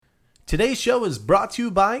Today's show is brought to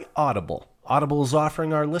you by Audible. Audible is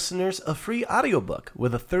offering our listeners a free audiobook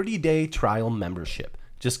with a 30-day trial membership.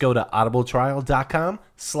 Just go to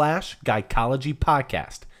audibletrial.com/Guychology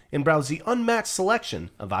podcast and browse the unmatched selection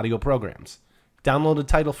of audio programs. Download a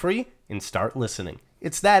title free and start listening.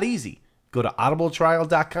 It's that easy. Go to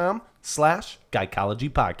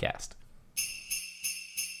audibletrial.com/Guychology podcast.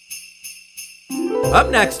 Up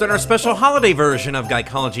next on our special holiday version of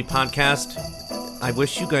Guychology podcast, I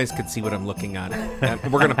wish you guys could see what I'm looking at.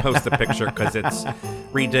 We're going to post the picture because it's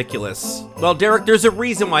ridiculous. Well, Derek, there's a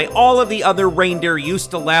reason why all of the other reindeer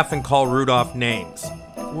used to laugh and call Rudolph names.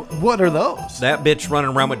 What are those? That bitch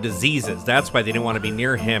running around with diseases. That's why they didn't want to be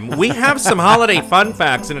near him. We have some holiday fun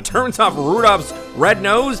facts, and it turns out Rudolph's red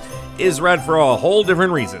nose is red for a whole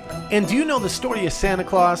different reason. And do you know the story of Santa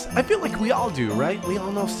Claus? I feel like we all do, right? We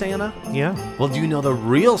all know Santa? Yeah. Well, do you know the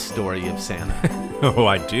real story of Santa? Oh,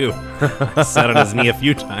 I do. I sat on his knee a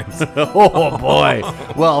few times. Oh, boy.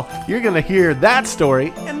 Well, you're going to hear that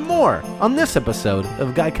story and more on this episode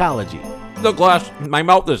of Guychology. The glass, my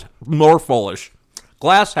mouth is more foolish.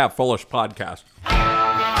 Glass half foolish podcast.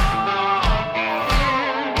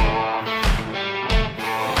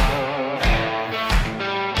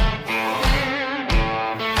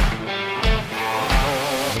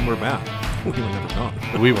 And we're back. We were never gone.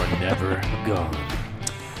 We were never gone.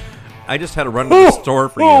 I just had to run to the store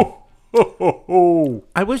for you.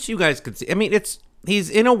 I wish you guys could see. I mean, he's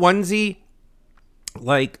in a onesie,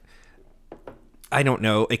 like, I don't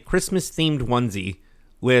know, a Christmas-themed onesie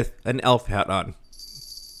with an elf hat on.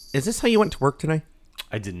 Is this how you went to work today?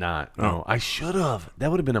 I did not. No, I should have.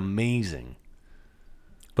 That would have been amazing.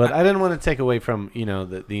 But I didn't want to take away from,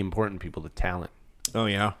 the important people, the talent. Oh,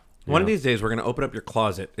 yeah. One of these days, we're going to open up your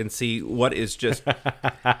closet and see what is just...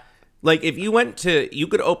 Like, if you you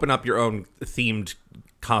could open up your own themed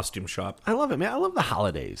costume shop. I love it, man. I love the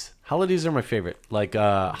holidays. Holidays are my favorite. Like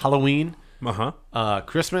Halloween,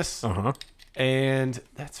 Christmas, and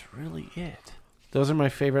that's really it. Those are my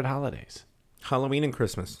favorite holidays. Halloween and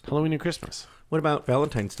Christmas. Halloween and Christmas. What about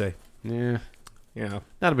Valentine's Day? Yeah. Yeah.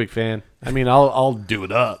 Not a big fan. I mean, I'll do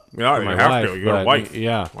it up. Yeah, for you my have wife, to. You got a wife.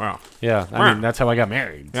 Yeah. Wow. Yeah. I mean, that's how I got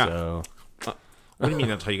married. Yeah. So. What do you mean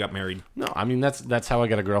that's how you got married? No, I mean, that's how I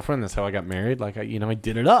got a girlfriend. That's how I got married. Like, I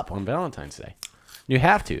did it up on Valentine's Day. You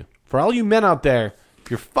have to. For all you men out there,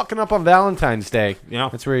 if you're fucking up on Valentine's Day,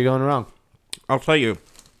 that's where you're going wrong. I'll tell you.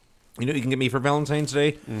 You know what you can get me for Valentine's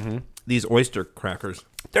Day? Mm-hmm. These oyster crackers.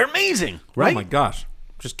 They're amazing, right? Oh, my gosh.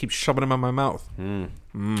 Just keep shoving them in my mouth.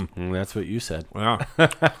 That's what you said. Yeah.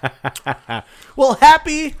 Well,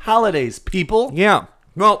 happy holidays, people. Yeah.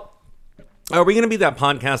 Well, are we going to be that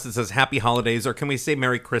podcast that says Happy Holidays, or can we say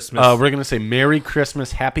Merry Christmas? We're going to say Merry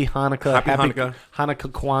Christmas, Happy Hanukkah, Happy Hanukkah,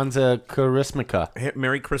 Hanukkah, Kwanzaa, Charismica.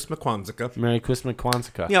 Merry Christmas, Kwanzaa. Merry Christmas,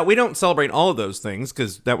 Kwanzaa. Yeah, we don't celebrate all of those things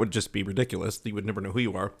because that would just be ridiculous. You would never know who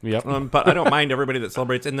you are. Yep. But I don't mind everybody that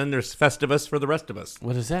celebrates. And then there's Festivus for the rest of us.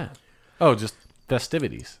 What is that? Oh, just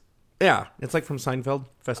festivities. Yeah, it's like from Seinfeld,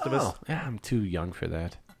 Festivus. Oh, yeah, I'm too young for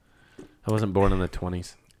that. I wasn't born in the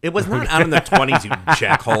 20s. It was not out in the 20s, you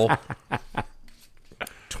jackhole.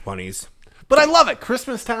 20s. But I love it.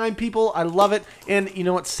 Christmas time, people. I love it. And you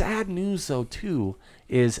know what? Sad news, though, too,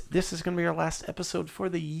 is this is going to be our last episode for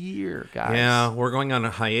the year, guys. Yeah, we're going on a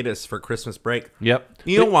hiatus for Christmas break. Yep.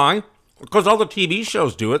 You know why? Because all the TV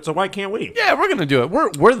shows do it, so why can't we? Yeah, we're going to do it.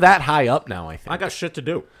 We're that high up now, I think. I got shit to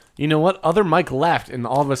do. You know what? Other Mike left, and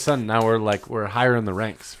all of a sudden now we're higher in the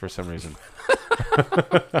ranks for some reason.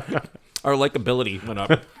 Our likability went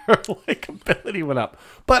up. Our likability went up.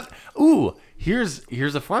 But here's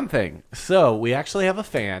a fun thing. So we actually have a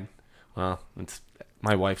fan. Well, it's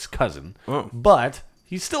my wife's cousin, but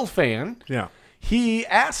he's still a fan. Yeah. He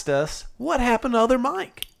asked us what happened to Other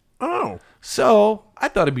Mike. Oh. So I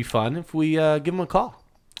thought it'd be fun if we give him a call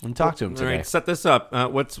and talk to him today. All right, set this up.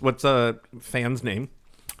 What's a fan's name?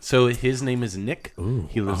 So his name is Nick. Ooh,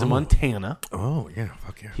 he lives in Montana. Oh, yeah.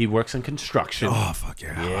 Fuck yeah. He works in construction. Oh, fuck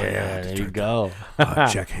yeah. Yeah, there you go.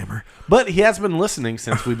 Jackhammer. But he has been listening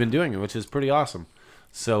since we've been doing it, which is pretty awesome.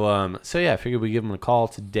 So yeah, I figured we'd give him a call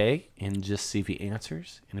today and just see if he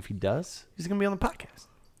answers. And if he does, he's going to be on the podcast.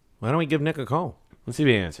 Why don't we give Nick a call? Let's see if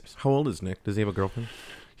he answers. How old is Nick? Does he have a girlfriend?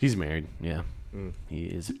 He's married, yeah. He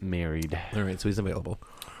is married. All right, so he's available.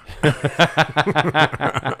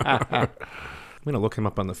 I'm going to look him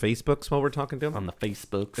up on the Facebooks while we're talking to him. On the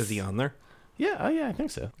Facebooks. Is he on there? Yeah, oh yeah, I think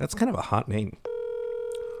so. That's kind of a hot name.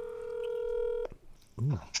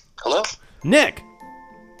 Ooh. Hello? Nick!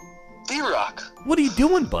 D-Rock. What are you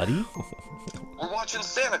doing, buddy? We're watching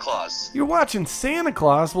Santa Claus. You're watching Santa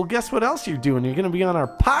Claus? Well, guess what else you're doing? You're going to be on our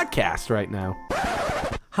podcast right now.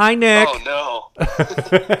 Hi, Nick. Oh no.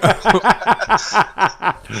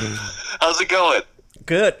 How's it going?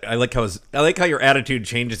 Good. I like how your attitude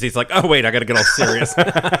changes. He's like, oh wait, I got to get all serious.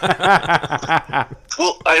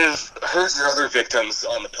 Well, I've heard your other victims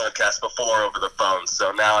on the podcast before over the phone,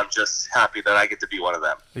 so now I'm just happy that I get to be one of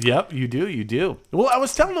them. Yep, you do. Well, I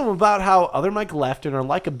was telling them about how other Mike left and our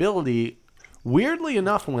likability, weirdly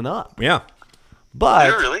enough, went up. Yeah. But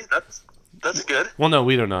Yeah, really? That's good. well, no,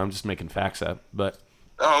 we don't know. I'm just making facts up. But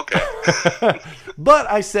Oh, okay. but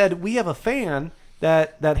I said we have a fan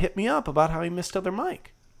that hit me up about how he missed other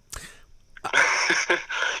Mike.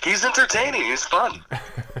 He's entertaining. He's fun.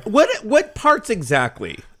 What parts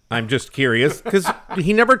exactly? I'm just curious because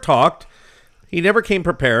he never talked. He never came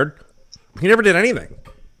prepared. He never did anything.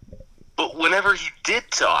 But whenever he did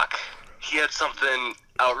talk, he had something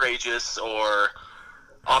outrageous or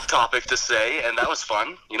off topic to say, and that was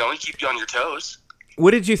fun. You know, he keep you on your toes.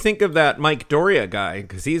 What did you think of that Mike Doria guy?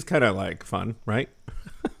 Because he's kind of like fun, right?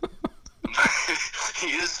 He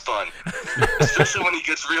is fun, especially when he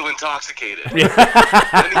gets real intoxicated.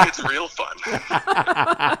 Then he gets real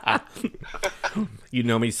fun. You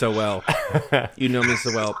know me so well. You know me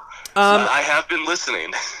so well. I have been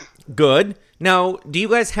listening. Good. Now, do you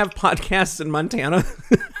guys have podcasts in Montana?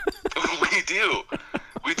 We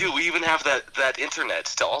do. We even have that internet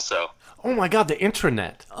to also. Oh my God, the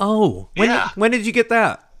intranet, Oh, Yeah. when did you get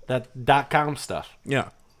that? that .com stuff. Yeah.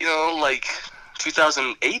 You know, like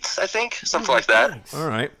 2008, I think, something like that. Nice. All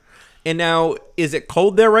right. And now, is it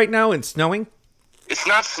cold there right now and snowing? It's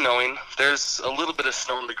not snowing. There's a little bit of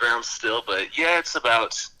snow on the ground still, but yeah, it's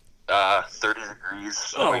about 30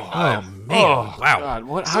 degrees. Oh, 25. man. Oh Wow. God,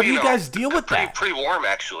 what? So, How do you know, guys deal with that? Pretty warm,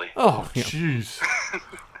 actually. Oh jeez.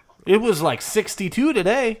 It was like 62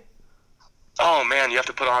 today. Oh man, you have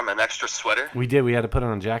to put on an extra sweater. We did. We had to put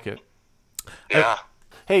on a jacket. Yeah.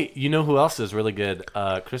 Hey, you know who else is really good?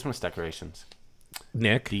 Christmas decorations.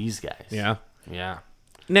 Nick. These guys. Yeah. Yeah.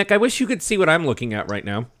 Nick, I wish you could see what I'm looking at right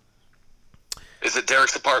now. Is it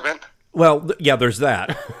Derek's apartment? Well, yeah, there's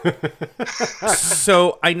that.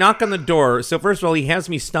 So I knock on the door. So first of all, he has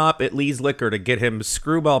me stop at Lee's Liquor to get him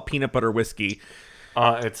Screwball peanut butter whiskey.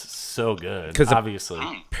 It's so good. 'Cause obviously.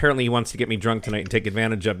 Apparently he wants to get me drunk tonight and take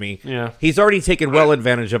advantage of me. Yeah. He's already taken well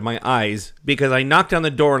advantage of my eyes because I knocked on the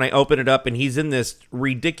door and I open it up and he's in this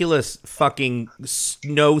ridiculous fucking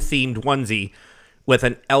snow-themed onesie with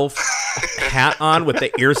an elf hat on with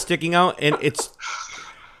the ear sticking out. And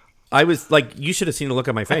I was like, you should have seen the look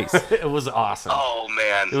on my face. It was awesome. Oh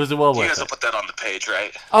man. It was well You worth guys it. will put that on the page,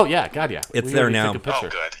 right? Oh yeah, God yeah. It's We there already now. took a picture. Oh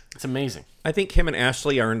good. It's amazing. I think him and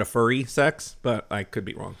Ashley are into furry sex, but I could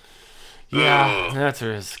be wrong. Yeah, Ooh. that's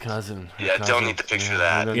his cousin. Her Yeah, cousin. don't need to picture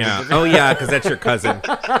that. we don't Yeah. need to- Oh, yeah, because that's your cousin.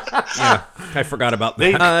 Yeah, I forgot about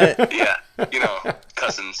that. Yeah, you know,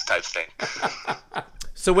 cousins type thing.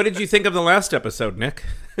 So what did you think of the last episode, Nick?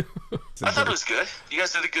 I thought it was good. You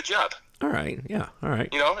guys did a good job. All right. Yeah. All right.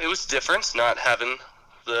 You know, it was different not having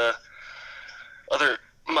the other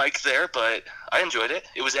mic there, but I enjoyed it.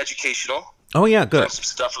 It was educational. Oh, yeah. Good. Learned some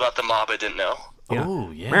stuff about the mob I didn't know. Yeah.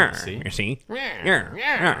 Oh yeah. See? You see? Yeah.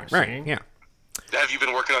 Right. Yeah. Have you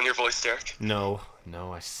been working on your voice, Derek? No,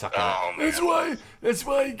 I suck at Oh it. man. That's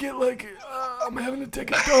why you get like I'm having to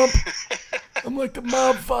take a dump. I'm like the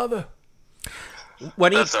mob father. What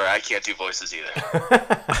do you? That's alright. I can't do voices either.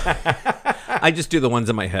 I just do the ones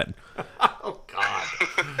in my head. Oh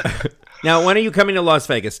God. Now, when are you coming to Las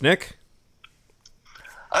Vegas, Nick?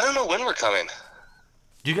 I don't know when we're coming.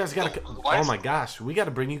 You guys gotta. Why Oh is- my gosh, we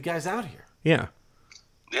gotta bring you guys out here. Yeah.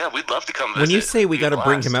 Yeah, we'd love to come visit. When you say we got to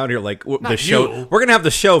bring him out. out here, like the Not show, you. we're gonna have the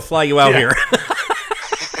show fly you out Yeah. here.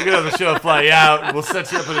 We're gonna have the show fly you out. We'll set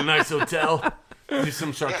you up in a nice hotel. Do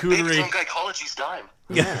some Yeah, maybe charcuterie. on Guychology's dime.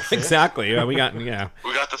 Yeah. Exactly. Yeah. We got. Yeah.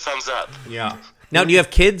 We got the thumbs up. Yeah. Now, do you have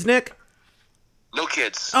kids, Nick? No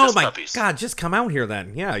kids. Oh just my puppies. God! Just come out here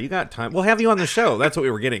then. Yeah, you got time. We'll have you on the show. That's what we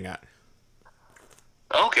were getting at.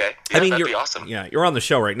 Okay. Yeah, that'd you're be awesome. Yeah, you're on the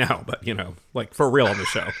show right now, but like for real on the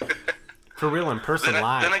show. For real in person Then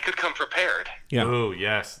live. I could come prepared. Yeah. Oh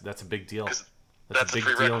yes, that's a big deal. That's a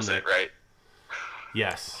prerequisite, right?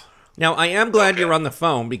 Yes. Now, I am glad Okay. you're on the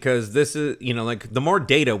phone because this is, like the more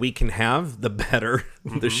data we can have, the better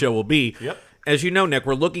the show will be. Yep. As you know, Nick,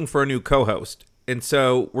 we're looking for a new co-host. And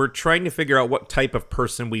so we're trying to figure out what type of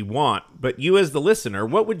person we want. But you as the listener,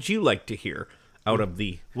 what would you like to hear out of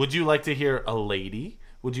the... Would you like to hear a lady?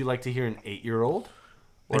 Would you like to hear an 8-year-old?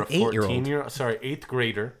 Or An a 8-year-old? 14-year-old? Sorry, 8th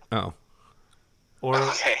grader. Oh. Or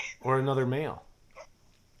Okay. or another male.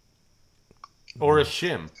 Or a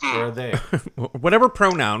shim. Or a they. Whatever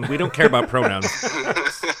pronoun. We don't care about pronouns.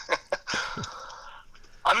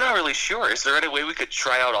 I'm not really sure. Is there any way we could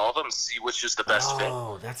try out all of them and see which is the best fit?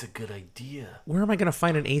 Oh, that's a good idea. Where am I going to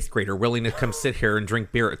find an 8th grader willing to come sit here and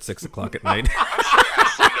drink beer at 6 o'clock at night?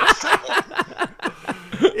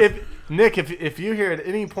 If you hear at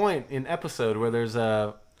any point in episode where there's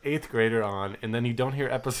a 8th grader on, and then you don't hear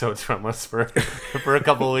episodes from us for a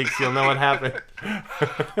couple of weeks, you'll know what happened.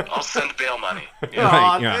 I'll send bail money. Yeah.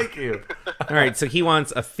 Right, yeah. Thank you. All right, so he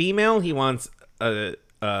wants a female. He wants a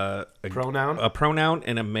pronoun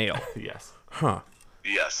and a male. Yes. Huh.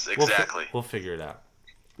 Yes, exactly. We'll figure it out.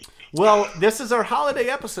 Well, this is our holiday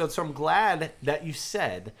episode, so I'm glad that you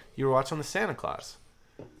said you were watching the Santa Claus.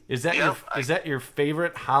 Is that your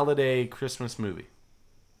favorite holiday Christmas movie?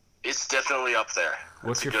 It's definitely up there.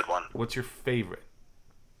 It's a good one. What's your favorite?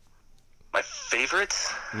 My favorite?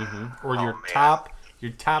 Mm-hmm. Or your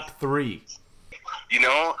top 3? You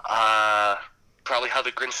know, probably How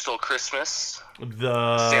the Grinch Stole Christmas.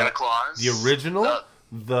 The Santa Claus. The original?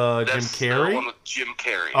 The Jim Carrey? The one with Jim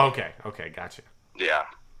Carrey. Okay, gotcha. Yeah.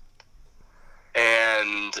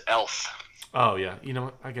 And Elf. Oh, yeah. You know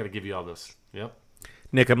what? I got to give you all this. Yep.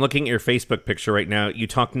 Nick, I'm looking at your Facebook picture right now. You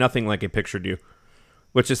talk nothing like I pictured you,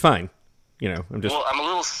 which is fine. You know, Well, I'm a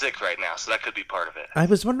little sick right now, so that could be part of it. I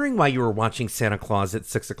was wondering why you were watching Santa Claus at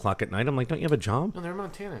 6 o'clock at night. I'm like, don't you have a job? No, they're in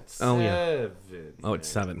Montana. It's 7. Yeah. It's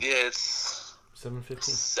 7. Yeah, it's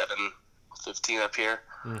 7:15. 7:15 up here.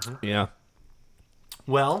 Yeah.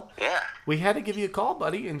 Well, Yeah. we had to give you a call,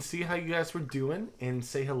 buddy, and see how you guys were doing and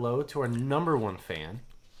say hello to our number 1 fan.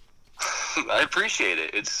 I appreciate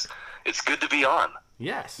it. It's good to be on.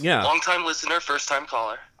 Yes. Yeah. Long-time listener, first-time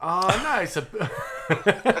caller. Oh, nice.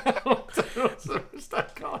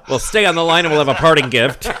 Well, stay on the line and we'll have a parting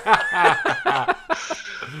gift.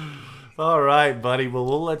 All right, buddy. Well,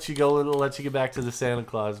 we'll let you go. We'll let you get back to the Santa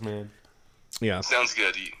Claus, man. Yeah. Sounds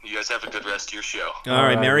good. You guys have a good rest of your show. All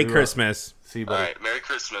right. Merry we will. Christmas. See you, All buddy. right. Merry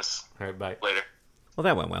Christmas. All right, bye. Later. Well,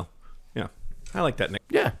 that went well. Yeah. I like that, Nick.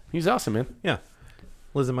 Yeah, he's awesome, man. Yeah.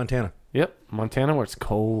 Lives in Montana. Yep, Montana, where it's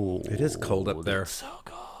cold. It is cold up there. It's so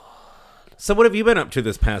cold. So what have you been up to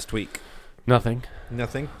this past week? Nothing.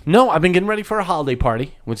 Nothing? No, I've been getting ready for a holiday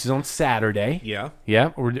party, which is on Saturday. Yeah.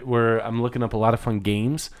 Yeah, I'm looking up a lot of fun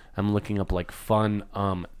games. I'm looking up like fun,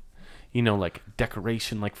 like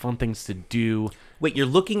decoration, like fun things to do. Wait, you're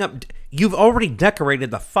looking up... You've already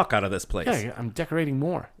decorated the fuck out of this place. Yeah, I'm decorating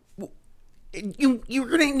more. You're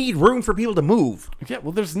going to need room for people to move. Yeah,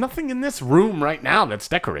 well, there's nothing in this room right now that's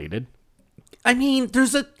decorated. I mean,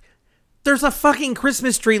 there's a fucking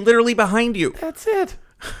Christmas tree literally behind you. That's it.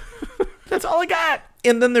 That's all I got.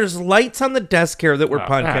 And then there's lights on the desk here that we're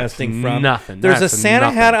podcasting from. Nothing. There's That's a Santa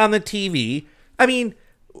nothing. hat on the TV. I mean,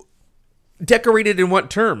 decorated in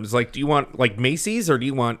what terms? Like, do you want like Macy's or do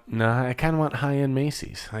you want No, I kind of want high-end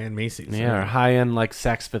Macy's. high-end Macy's? Yeah, or high-end like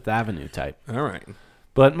Saks Fifth Avenue type. All right.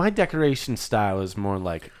 But my decoration style is more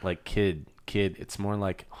like kid. It's more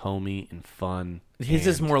like homey and fun. His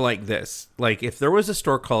is more like this. Like, if there was a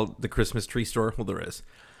store called the Christmas Tree Store, well, there is.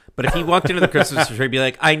 But if he walked into the Christmas tree, he'd be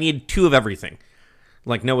like, I need 2 of everything.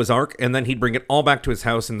 Like Noah's Ark. And then he'd bring it all back to his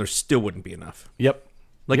house, and there still wouldn't be enough. Yep.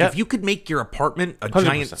 Like, Yep. if you could make your apartment a 100%.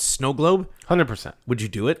 giant snow globe, 100%. would you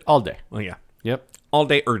do it? All day. Oh, yeah. Yep. All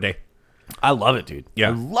day, day. I love it, dude. Yeah.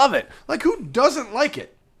 I love it. Like, who doesn't like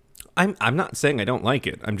it? I'm not saying I don't like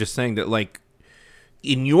it. I'm just saying that, like,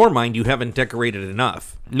 in your mind, you haven't decorated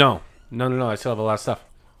enough. No. I still have a lot of stuff.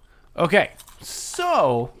 Okay.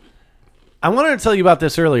 So, I wanted to tell you about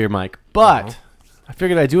this earlier, Mike, but I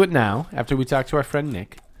figured I'd do it now after we talked to our friend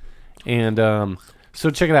Nick. And so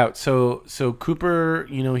check it out. So Cooper,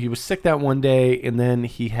 he was sick that one day, and then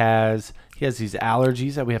he has these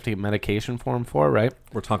allergies that we have to get medication for him for, right?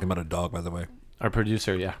 We're talking about a dog, by the way. Our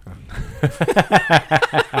producer, yeah.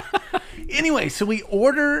 Anyway, so we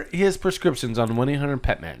order his prescriptions on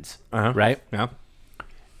 1-800-PET-MEDS, right? Yeah.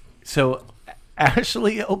 So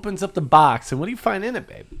Ashley opens up the box, and what do you find in it,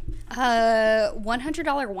 babe?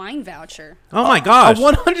 $100 wine voucher. Oh, my gosh. A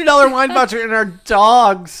 $100 wine voucher and our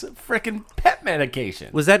dog's freaking pet medication.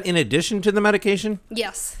 Was that in addition to the medication?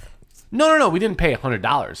 Yes. No. We didn't pay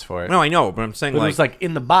 $100 for it. No, I know, but I'm saying, But like... it was like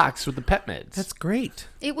in the box with the pet meds. That's great.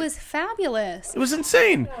 It was fabulous. It was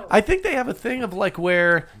insane. I think they have a thing of like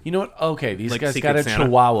where, you know what? Okay, these Like guys Secret got a Santa?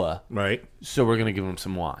 Chihuahua, Right. so we're gonna give them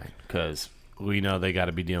some wine because we know they got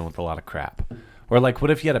to be dealing with a lot of crap. Or like,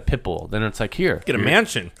 what if you had a pit bull? Then it's like, here, Get a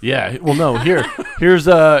mansion. Yeah. Well, no. Here's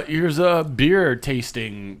a beer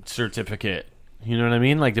tasting certificate. You know what I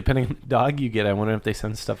mean? Like, depending on the dog you get, I wonder if they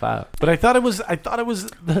send stuff out. But I thought it was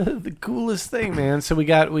the coolest thing, man. So we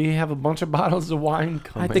have a bunch of bottles of wine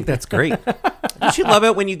coming. I think that's great. Don't you love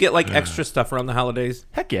it when you get, like, extra stuff around the holidays?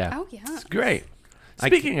 Heck yeah. Oh, yeah. It's great.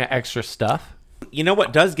 Speaking of extra stuff, you know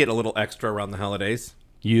what does get a little extra around the holidays?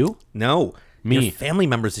 You? No. Me. Your family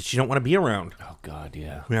members that you don't want to be around. Oh, God,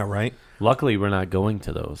 yeah. Yeah, right? Luckily, we're not going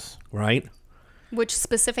to those. Right? Which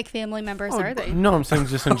specific family members are they? No, I'm saying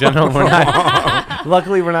just in general. We're not.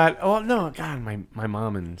 Luckily, we're not. Oh, no. God, my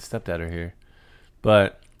mom and stepdad are here.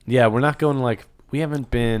 But, yeah, we're not going like, we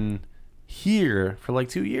haven't been here for like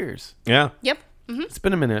 2 years. Yeah. Yep. Mm-hmm. It's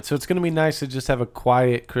been a minute, so it's going to be nice to just have a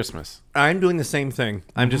quiet Christmas. I'm doing the same thing.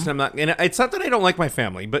 I'm not, and it's not that I don't like my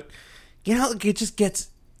family, but, it just gets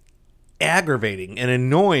aggravating and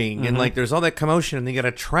annoying, and like there's all that commotion, and they got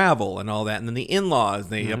to travel and all that, and then the in-laws,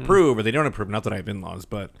 they approve or they don't approve. Not that I have in-laws,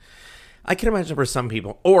 but I can imagine for some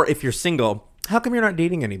people, or if you're single, how come you're not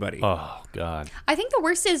dating anybody? Oh, God. I think the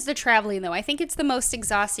worst is the traveling, though. I think it's the most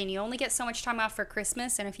exhausting. You only get so much time off for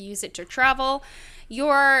Christmas, and if you use it to travel,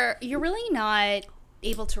 you're really not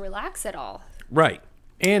able to relax at all. Right.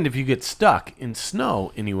 And if you get stuck in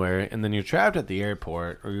snow anywhere, and then you're trapped at the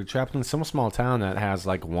airport, or you're trapped in some small town that has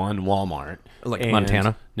like one Walmart. Like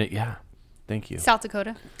Montana? Yeah. Thank you. South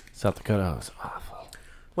Dakota. South Dakota was awful.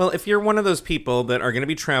 Well, if you're one of those people that are going to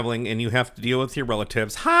be traveling and you have to deal with your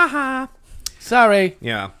relatives, ha ha. Sorry.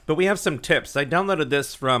 Yeah, but we have some tips. I downloaded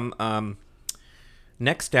this from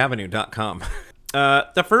nextavenue.com.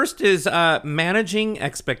 The first is managing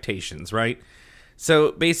expectations, right?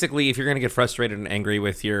 So basically, if you're going to get frustrated and angry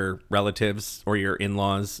with your relatives or your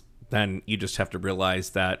in-laws, then you just have to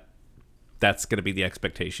realize that that's going to be the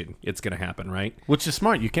expectation. It's going to happen, right? Which is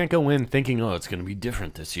smart. You can't go in thinking, oh, it's going to be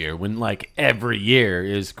different this year, when like every year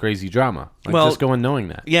is crazy drama. Like, Well, just go in knowing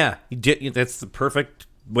that. Yeah, that's the perfect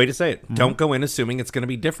way to say it. Don't go in assuming it's going to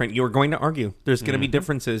be different. You're going to argue. There's going to be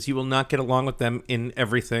differences. You will not get along with them in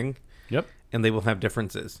everything. Yep. And they will have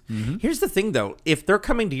differences. Here's the thing, though. If they're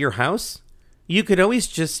coming to your house, you could always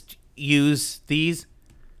just use these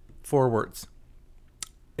 4 words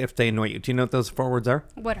if they annoy you. Do you know what those 4 words are?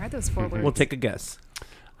 What are those 4 words? We'll take a guess.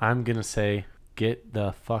 I'm going to say, get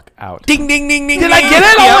the fuck out. Ding, ding, ding, ding. Did I get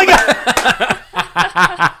it? Oh, my God.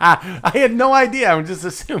 I had no idea. I'm just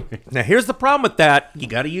assuming. Now, here's the problem with that. You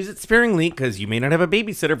got to use it sparingly because you may not have a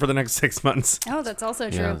babysitter for the next 6 months. Oh, that's also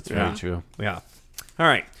true. Yeah, that's very true. Yeah. All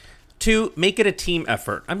right. 2, make it a team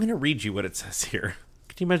effort. I'm going to read you what it says here.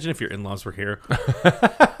 Could you imagine if your in-laws were here?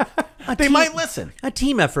 They might listen. A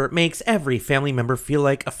team effort makes every family member feel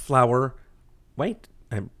like a flower. Wait,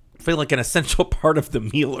 I feel like an essential part of the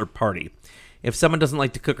meal or party. If someone doesn't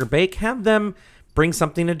like to cook or bake, have them bring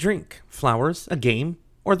something to drink. Flowers, a game,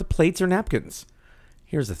 or the plates or napkins.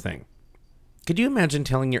 Here's the thing. Could you imagine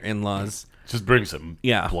telling your in-laws, Just bring some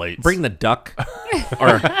plates. bring the duck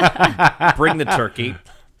or bring the turkey?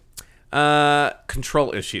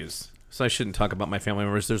 Control issues. So I shouldn't talk about my family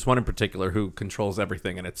members. There's one in particular who controls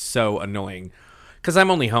everything, and it's so annoying because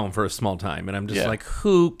I'm only home for a small time, and I'm just like,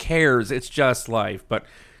 who cares? It's just life, but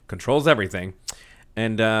controls everything.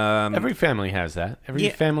 And every family has that. Every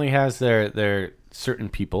family has their certain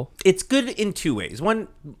people. It's good in 2 ways. One,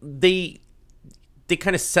 they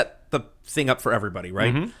kind of set the thing up for everybody,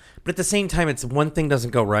 right? But at the same time, it's one thing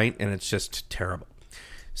doesn't go right, and it's just terrible.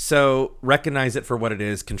 So recognize it for what it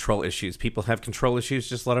is, control issues. People have control issues,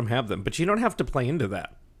 just let them have them. But you don't have to play into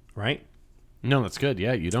that, right? No, that's good.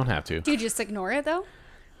 Yeah, you don't have to. Do you just ignore it, though?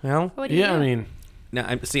 Well, What do you do? I mean, no,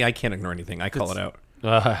 I can't ignore anything. I call it out.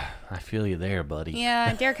 I feel you there, buddy.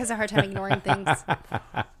 Yeah, Derek has a hard time ignoring things.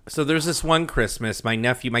 So there's this one Christmas, my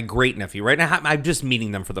great nephew, right now, I'm just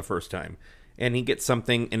meeting them for the first time. And he gets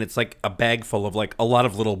something, and it's like a bag full of like a lot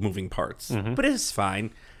of little moving parts. But it's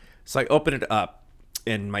fine. So I open it up.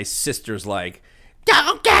 And my sister's like,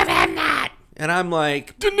 don't give him that. And I'm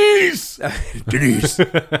like, Denise! Denise.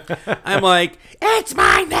 I'm like, it's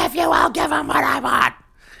my nephew. I'll give him what I want.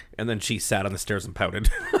 And then she sat on the stairs and pouted.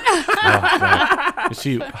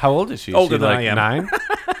 How old is she? Older she than like I am.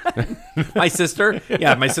 9? My sister?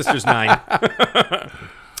 Yeah, my sister's 9.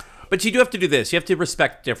 But you do have to do this. You have to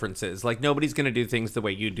respect differences. Like, nobody's going to do things the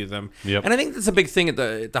way you do them. Yep. And I think that's a big thing at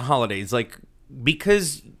the holidays. Like,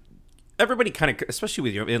 because everybody kind of, especially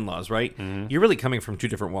with your in-laws, right? You're really coming from 2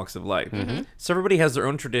 different walks of life. So everybody has their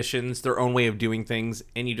own traditions, their own way of doing things,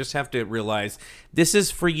 and you just have to realize this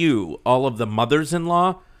is for you, all of the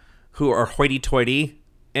mothers-in-law who are hoity-toity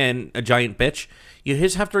and a giant bitch. You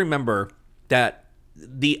just have to remember that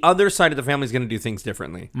the other side of the family is going to do things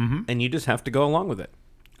differently, and you just have to go along with it.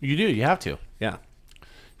 You do. You have to. Yeah.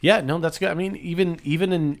 Yeah, no, that's good. I mean,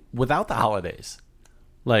 even without the holidays,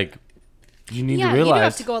 like, you need to Yeah, realize. you do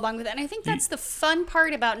have to go along with it. And I think that's the fun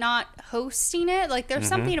part about not hosting it. Like, there's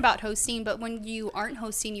something about hosting, but when you aren't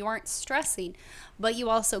hosting, you aren't stressing. But you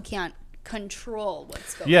also can't control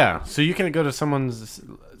what's going on. Yeah, so you can go to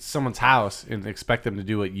someone's house and expect them to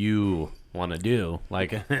do what you want to do.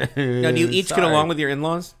 Like, Now, do you each get along with your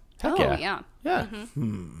in-laws? Heck Oh, yeah. yeah. Yeah.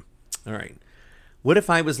 All right. What if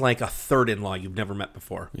I was like a third in-law you've never met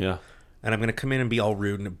before? Yeah. And I'm going to come in and be all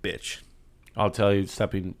rude and a bitch. I'll tell you,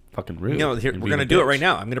 stop being fucking rude. No, here, we're going to do it right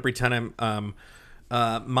now. I'm going to pretend I'm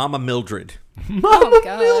Mama Mildred. Mama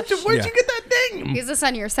gosh. Mildred, where'd Yeah. you get that name? Is this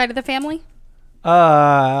on your side of the family?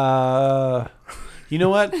 You know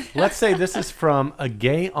what? Let's say this is from a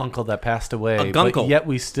gay uncle that passed away, A but gunkle. yet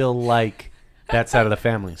we still like that side of the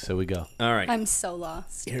family, so we go. All right. I'm so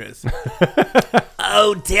lost. Here it is.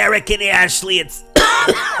 Oh, Derek and Ashley, it's...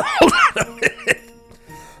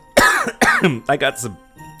 I got some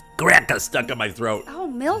cracker stuck in my throat. Oh,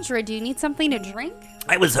 Mildred, do you need something to drink?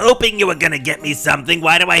 I was hoping you were going to get me something.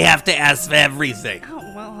 Why do I have to ask for everything? Oh,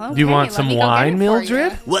 well, okay. Do you want let some me go get wine, it for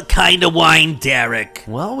Mildred? you. What kind of wine, Derek?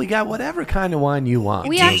 Well, we got whatever kind of wine you want.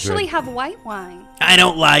 We Mildred. actually have white wine. I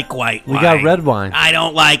don't like white wine. We got red wine. I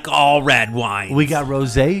don't like all red wine. We got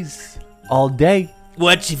rosés all day.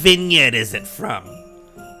 Which vineyard is it from?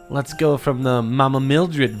 Let's go from the Mama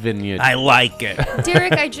Mildred vineyard. I like it.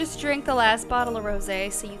 Derek, I just drank the last bottle of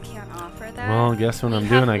rosé, so you can't offer that. Well, guess what We I'm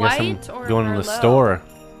have doing? I guess white or I'm going to the Merlot. store.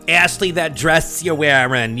 Ashley, that dress you're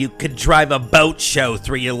wearing, you could drive a boat show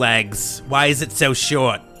through your legs. Why is it so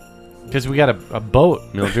short? Because we got a boat,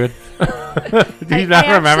 Mildred. Do you I not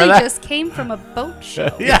remember actually that? just came from a boat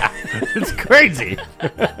show. Yeah, it's crazy.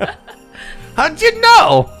 How'd you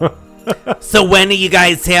know? So when are you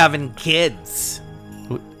guys having kids?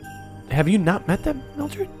 Have you not met them,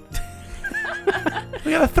 Mildred?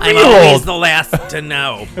 We got a I'm always 3-year-old. the last to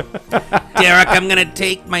know. Derek, I'm going to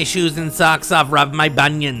take my shoes and socks off, rub my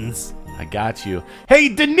bunions. I got you. Hey,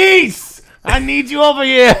 Denise! I need you over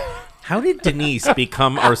here. How did Denise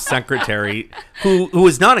become our secretary, who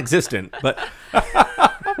is non-existent, but...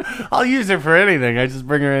 I'll use her for anything. I just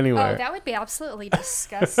bring her Oh, anywhere. that would be absolutely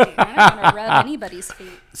disgusting. I don't want to rub anybody's feet.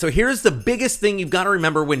 So here's the biggest thing you've got to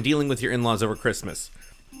remember when dealing with your in-laws over Christmas.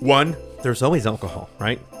 One, there's always alcohol,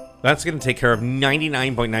 right? That's going to take care of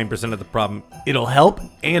 99.9% of the problem. It'll help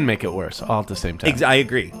and make it worse all at the same time. I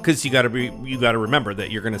agree, because you got to remember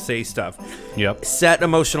that you're going to say stuff. Yep. Set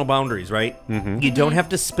emotional boundaries, right? Mm-hmm. You don't have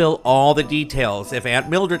to spill all the details. If Aunt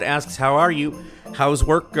Mildred asks, "How are you? How's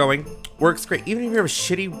work going?" Work's great, even if you have a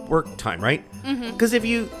shitty work time, right? Because if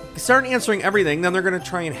you start answering everything, then they're going to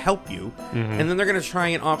try and help you, and then they're going to try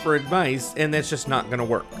and offer advice, and that's just not going to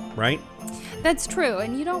work, right? That's true,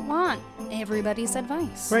 and you don't want everybody's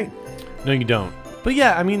advice. Right. No, you don't. But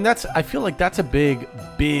yeah, I mean, I feel like that's a big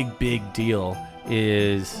deal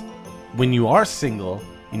is when you are single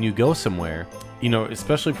and you go somewhere, you know,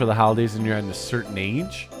 especially for the holidays and you're at a certain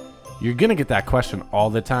age, you're going to get that question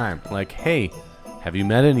all the time. Like, hey, have you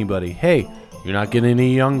met anybody? Hey, you're not getting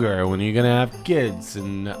any younger. When are you going to have kids?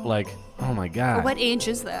 And like, oh my God. What age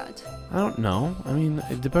is that? I don't know. I mean,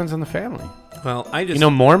 it depends on the family. Well, I just... You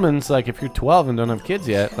know, Mormons, like, if you're 12 and don't have kids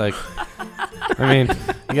yet, like, I mean,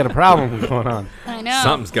 you got a problem going on. I know.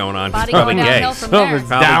 something's going on. Body He's probably going gay. downhill from there. Something's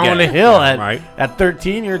Probably down gay. the hill. Yeah, At, right. at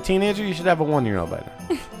 13, you're a teenager, you should have a 1-year-old by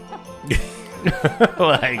now.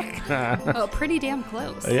 Like, Oh, pretty damn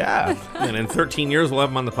close. yeah. And in 13 years, we'll have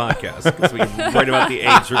him on the podcast because we write about the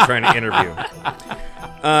age we're trying to interview.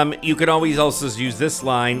 You could always also use this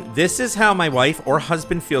line. This is how my wife or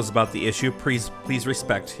husband feels about the issue. Please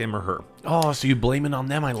respect him or her. Oh, so you blame it on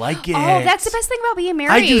them. I like it. Oh, that's the best thing about being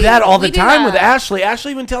married. I do that all the We do time with that. Ashley.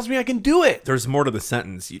 Ashley even tells me I can do it. There's more to the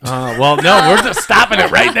sentence. Well, no, we're just stopping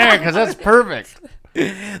it right there because that's perfect.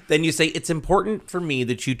 Then you say, it's important for me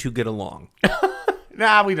that you two get along.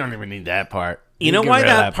 Nah, we don't even need that part. You know can why get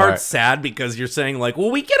rid of that part's sad? Because you're saying, like, well,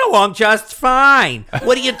 we get along just fine.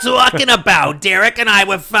 What are you talking about? Derek and I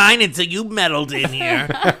were fine until you meddled in here.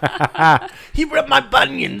 He rubbed my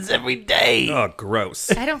bunions every day. Oh, gross.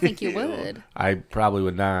 I don't think you would. I probably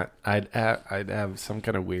would not. I'd have some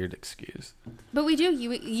kind of weird excuse. But we do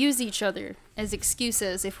use each other as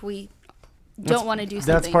excuses if we don't want to do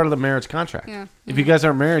something. That's part of the marriage contract. Yeah. If you guys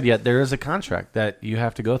aren't married yet, there is a contract that you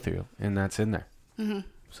have to go through, and that's in there. Mm-hmm.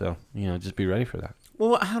 So, just be ready for that.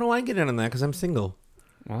 Well, how do I get in on that? Because I'm single.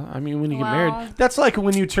 Well, I mean, when you get Well- married, that's like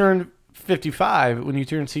when you turn 55, when you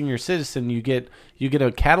turn senior citizen, you get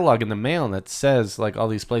a catalog in the mail that says like all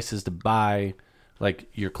these places to buy like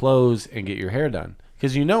your clothes and get your hair done.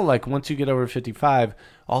 Because like once you get over 55,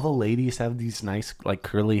 all the ladies have these nice like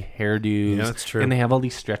curly hairdos. Yeah, that's true. And they have all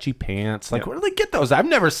these stretchy pants. Like, where do they get those? I've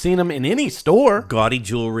never seen them in any store. Gaudy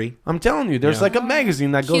jewelry. I'm telling you, there's Yeah. like a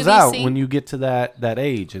magazine that goes QVC. out when you get to that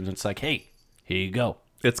age, and it's like, hey, here you go.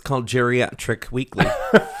 It's called Geriatric Weekly.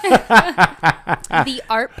 The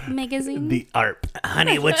ARP magazine. The ARP.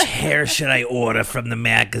 Honey, which hair should I order from the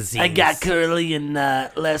magazine? I got curly and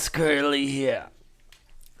less curly here.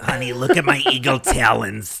 Honey, look at my eagle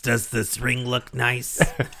talons. Does this ring look nice?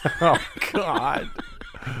 Oh, God.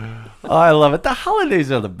 Oh, I love it. The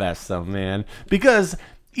holidays are the best, though, man. Because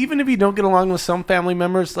even if you don't get along with some family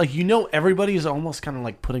members, like, everybody is almost kind of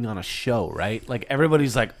like putting on a show, right? Like,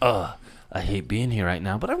 everybody's like, ugh, I hate being here right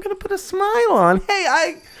now, but I'm going to put a smile on.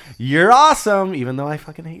 Hey, you're awesome, even though I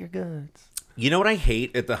fucking hate your guts. You know what I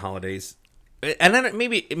hate at the holidays? And then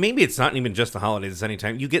maybe it's not even just the holidays. It's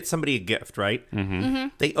anytime. You get somebody a gift, right? Mm-hmm.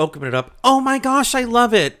 They open it up. Oh, my gosh, I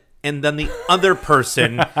love it. And then the other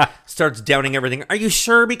person starts doubting everything. Are you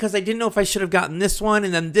sure? Because I didn't know if I should have gotten this one.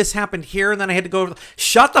 And then this happened here. And then I had to go.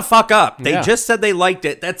 Shut the fuck up. They just said they liked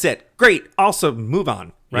it. That's it. Great. Also, move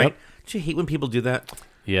on. Right? Yep. Don't you hate when people do that?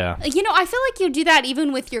 Yeah. I feel like you do that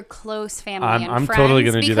even with your close family and I'm friends. totally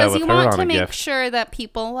gonna do that with because you her want on to a make gift. sure that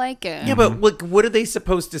people like it. Yeah, but what are they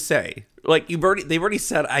supposed to say? Like they've already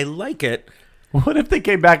said I like it. What if they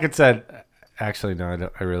came back and said, actually, no,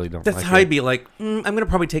 I really don't That's like how it. I'd be like, I'm gonna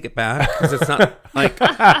probably take it back because it's not like.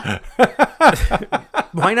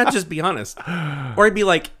 Why not just be honest? Or I'd be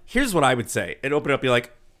like, here's what I would say, and open it up, be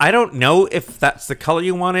like, I don't know if that's the color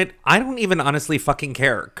you wanted. I don't even honestly fucking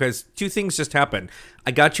care because two things just happened. I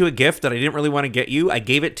got you a gift that I didn't really want to get you. I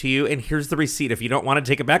gave it to you, and here's the receipt if you don't want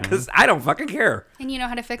to take it back because I don't fucking care. And you know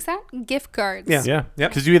how to fix that? Gift cards. Yeah. Yeah. Yep.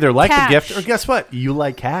 Because you either like Cash. the gift or guess what? You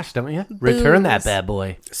like cash, don't you? Return that Booze. bad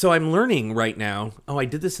boy. So I'm learning right now. Oh, I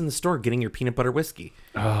did this in the store, getting your peanut butter whiskey.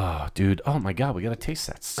 Oh, dude. Oh, my God. We got to taste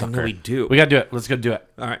that sucker. I know we do. We got to do it. Let's go do it.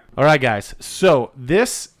 All right. All right, guys. So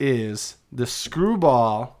this is the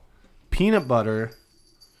Screwball peanut butter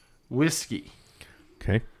whiskey.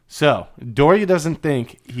 Okay. So Doria doesn't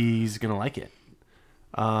think he's going to like it.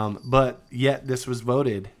 But yet this was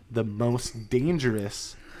voted the most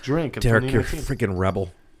dangerous drink of Derek, you're a 2019. freaking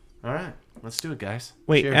rebel. All right. Let's do it, guys.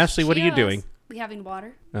 Wait, Cheers. Ashley, what are you Cheers. doing? We having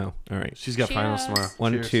water? Oh, all right. She's got finals Cheers. tomorrow.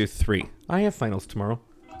 1, Cheers. 2, 3. I have finals tomorrow.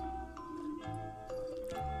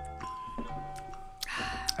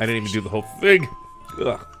 I didn't even do the whole thing.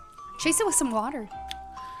 Ugh. Chase it with some water.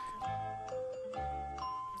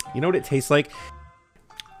 You know what it tastes like?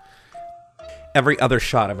 Every other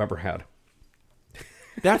shot I've ever had.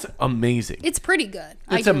 That's amazing. It's pretty good.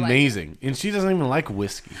 I It's do like it. amazing. And she doesn't even like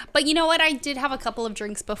whiskey. But you know what? I did have a couple of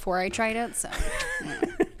drinks before I tried it, so.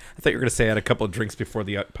 I thought you were going to say I had a couple of drinks before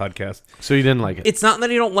the podcast. So you didn't like it? It's not that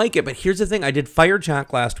I don't like it, but here's the thing. I did Fire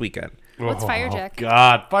Jack last weekend. What's Fire Jack?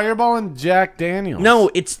 God. Fireball and Jack Daniels. No,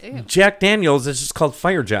 it's Jack Daniels. It's just called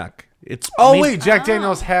Fire Jack. It's Oh, made- wait. Jack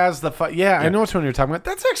Daniels has the... I know which one you're talking about.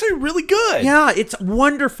 That's actually really good. Yeah, it's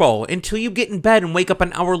wonderful until you get in bed and wake up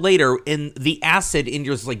an hour later and the acid in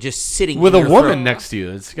yours like just sitting With in a your woman throat. next to you.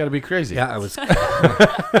 It's got to be crazy. Yeah, I was.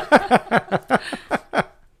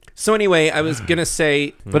 So anyway, I was gonna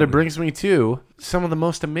say, But it brings me to some of the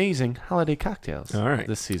most amazing holiday cocktails All right.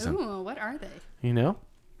 this season. Ooh, what are they? You know?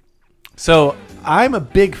 So I'm a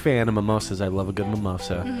big fan of mimosas. I love a good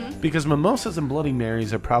mimosa because mimosas and Bloody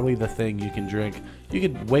Marys are probably the thing you can drink. You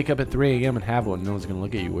could wake up at 3 a.m. and have one. No one's going to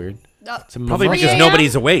look at you weird. It's a probably mimosa. because 3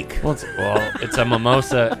 nobody's awake. Well, it's a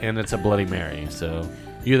mimosa and it's a Bloody Mary. So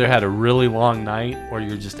you either had a really long night or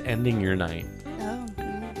you're just ending your night. Oh.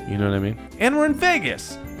 You know what I mean? And we're in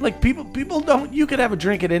Vegas. Like people don't. You could have a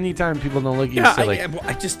drink at any time. People don't look at you Yeah, silly.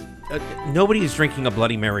 I just nobody is drinking a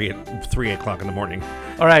Bloody Mary at 3 o'clock in the morning.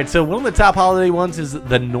 All right, so one of the top holiday ones is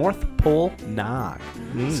the North Pole Nog.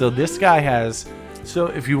 So this guy has, so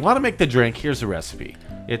if you want to make the drink, here's the recipe.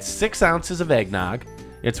 It's 6 ounces of eggnog.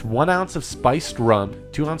 It's 1 ounce of spiced rum,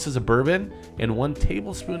 2 ounces of bourbon, and 1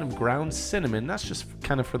 tablespoon of ground cinnamon. That's just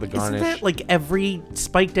kind of for the garnish. Isn't that like every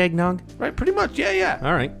spiked eggnog? Right, pretty much, yeah.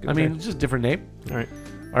 All right. I mean, it's just a different name. all right.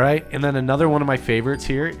 All right, and then another one of my favorites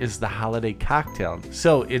here is the holiday cocktail.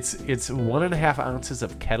 So it's 1.5 ounces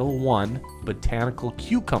of Kettle One botanical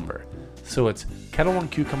cucumber. So it's Kettle One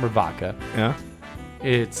cucumber vodka. Yeah.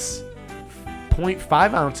 It's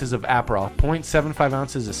 0.5 ounces of Aperol, 0.75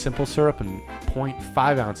 ounces of simple syrup, and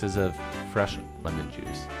 0.5 ounces of fresh lemon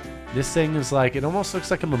juice. This thing is like, it almost looks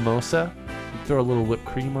like a mimosa. You throw a little whipped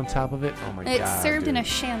cream on top of it. Oh my god! It's served in dude. a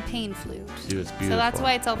champagne flute. Dude, it's beautiful. So that's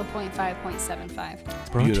why it's all the 0.5,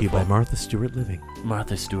 0.75. Brought to you Beautiful. by Martha Stewart Living.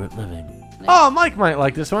 Martha Stewart Living. Oh, Mike might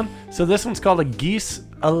like this one. So this one's called a geese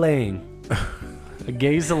a laying. A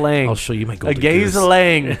gaze a laying. I'll show you my A golden gaze goose. a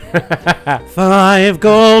laying. 5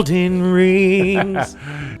 golden rings.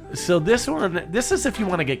 So this one, this is if you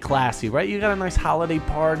want to get classy, right? You got a nice holiday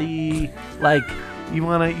party, like You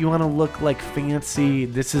wanna look like fancy.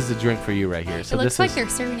 This is a drink for you right here. So It looks this like is, they're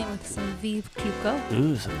serving it with some Vive Clicquot.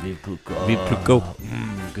 Ooh, some Vive Clicquot. Vive Clicquot.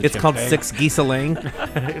 Good It's called champagne. 6 geese a laying.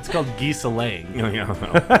 It's called Guychology. Oh,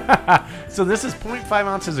 yeah. So this is 0.5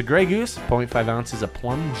 ounces of Grey Goose, 0.5 ounces of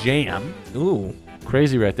plum jam. Ooh.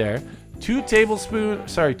 Crazy right there. 2 teaspoons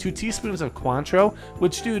of Cointreau,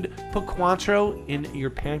 which, dude, put Cointreau in your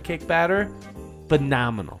pancake batter.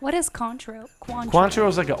 Phenomenal. What is Cointreau? Cointreau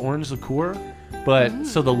is like an orange liqueur, but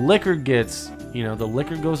so the liquor the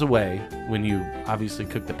liquor goes away when you obviously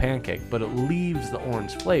cook the pancake, but it leaves the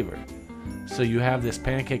orange flavor. So you have this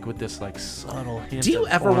pancake with this like subtle hint. Do you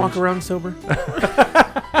of ever orange. walk around sober?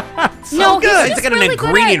 No, good. he's It's just got an really good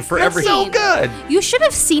ingredient at for everything. So cooking. good. You should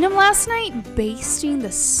have seen him last night basting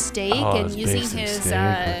the steak and it's using basting his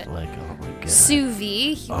steak with, like, oh my God. sous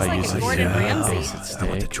vide. He was like a Gordon Ramsay. I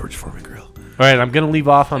want the George Foreman grill. All right, I'm going to leave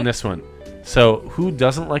off on this one. So, who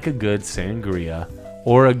doesn't like a good sangria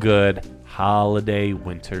or a good holiday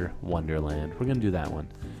winter wonderland? We're going to do that one.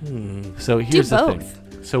 So, here's the both.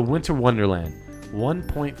 thing. So, winter wonderland,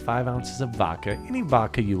 1.5 ounces of vodka, any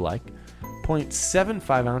vodka you like,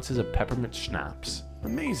 0.75 ounces of peppermint schnapps.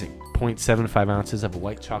 Amazing. 0.75 ounces of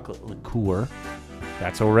white chocolate liqueur.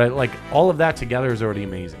 That's already, like, all of that together is already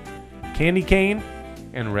amazing. Candy cane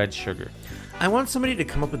and red sugar. I want somebody to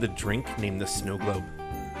come up with a drink named the Snow Globe.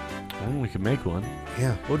 Oh, we could make one.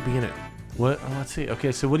 Yeah. What would be in it? What? Oh, let's see.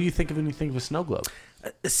 Okay, so what do you think of when you think of a snow globe?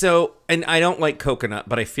 So, and I don't like coconut,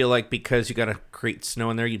 but I feel like because you got to create snow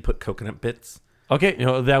in there, you'd put coconut bits. Okay,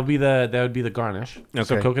 that would be the garnish. So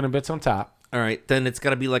Okay. coconut bits on top. All right. Then it's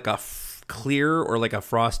got to be like a clear or like a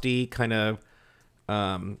frosty kind of,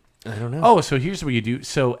 I don't know. Oh, so here's what you do.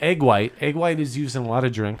 So egg white is used in a lot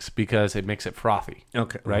of drinks because it makes it frothy.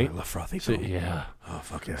 Okay. Right? Oh, I love frothy. So foam. yeah. Oh,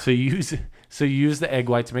 fuck yeah. So you use the egg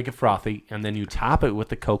white to make it frothy, and then you top it with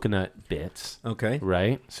the coconut bits. Okay.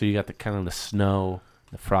 Right. So you got the kind of the snow,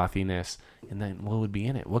 the frothiness, and then what would be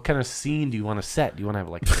in it? What kind of scene do you want to set? Do you want to have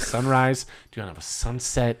like a sunrise? Do you want to have a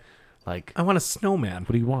sunset? Like, I want a snowman.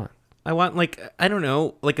 what do you want? I want like, I don't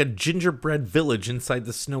know, like a gingerbread village inside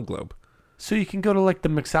the snow globe. So you can go to like the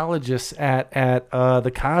mixologists at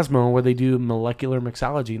the Cosmo where they do molecular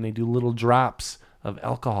mixology and they do little drops of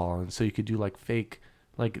alcohol, and so you could do like fake,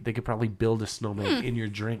 like they could probably build a snowman in your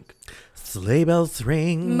drink. Sleigh bells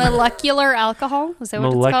ring. Molecular alcohol? Is that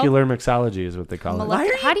what Molecular mixology is what they call it's it. called? Why are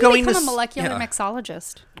you How do you going become to a molecular yeah.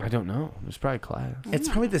 mixologist? I don't know. There's probably class. It's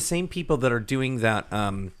probably the same people that are doing that.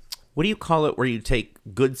 What do you call it? Where you take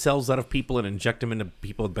good cells out of people and inject them into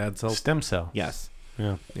people with bad cells? Stem cell. Yes.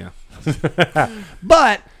 Yeah. Yeah.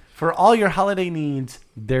 But for all your holiday needs,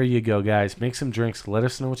 there you go, guys. Make some drinks. Let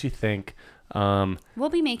us know what you think. We'll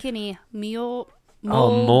be making a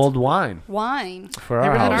Mulled wine wine. for I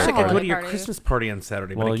our really At wish our I holiday could go party. to your party. Christmas party on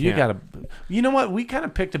Saturday. but Well, I you can't. gotta. You know what? We kind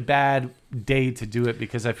of picked a bad day to do it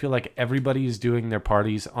because I feel like everybody is doing their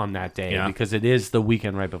parties on that day Yeah. because it is the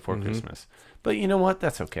weekend right before Christmas. But you know what?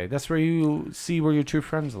 That's okay. That's where you see where your true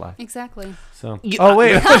friends lie. Exactly. So. You- Oh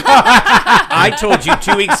wait. I told you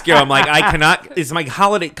 2 weeks ago. I'm like, I cannot. It's my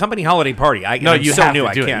company holiday party. No, I'm you so have new. to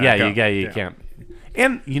I do can't it. Yeah, go. you can't.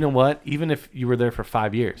 And you know what? Even if you were there for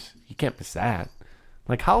 5 years, you can't miss that.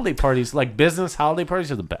 Like holiday parties, like business holiday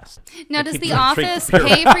parties are the best. Now, does keep the going straight office to beer.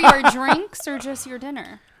 pay for your drinks or just your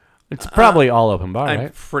dinner? It's probably all open bar, I'm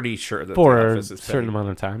right? pretty sure that For the a office is certain paying. amount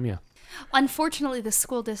of time, yeah. Unfortunately, the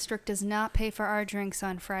school district does not pay for our drinks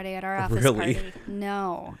on Friday at our office Really? party.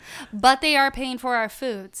 No. But they are paying for our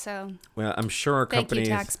food, so Well, I'm sure our thank you, companies.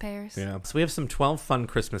 taxpayers. Yeah. So we have some 12 fun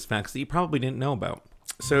Christmas facts that you probably didn't know about.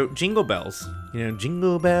 So jingle bells,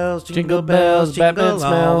 jingle bells, Jingle bells, Batman all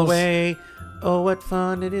smells. the way. Oh, what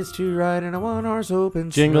fun it is to ride in a one-horse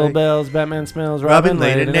open Jingle sleigh. bells, Batman smells, Robin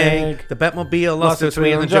laid an egg. The Batmobile lost its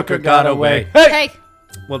way, and the Joker got away. Hey,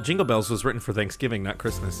 Well, Jingle Bells was written for Thanksgiving, not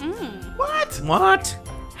Christmas. What? What?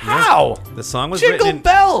 How? The song was Jingle written.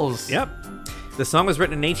 bells. Yep. The song was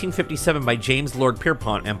written in 1857 by James Lord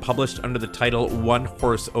Pierpont and published under the title One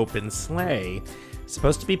Horse Open Sleigh. It's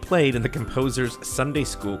supposed to be played in the composer's Sunday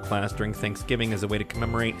school class during Thanksgiving as a way to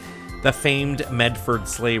commemorate the famed Medford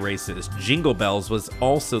sleigh races. Jingle Bells was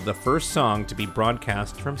also the first song to be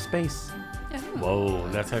broadcast from space. Whoa,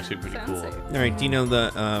 that's actually pretty Fancy. cool. All right, do you know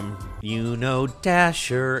the,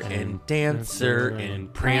 Dasher and Dancer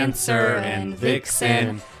and Prancer and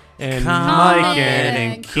Vixen and Comet Mike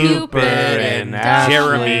and Cooper and Ashley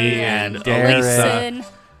Jeremy and Darren.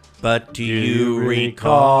 Elisa. But do Do you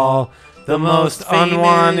recall the most famous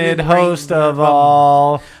unwanted host of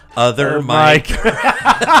all, other Mike,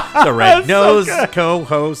 the red-nosed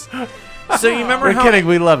co-host? So you remember We're how kidding.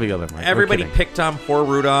 We love you, other Mike. We're everybody kidding. picked on poor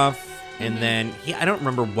Rudolph And then I don't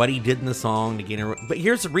remember what he did in the song to gain her. But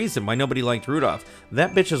here's the reason why nobody liked Rudolph.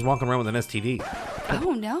 That bitch is walking around with an STD.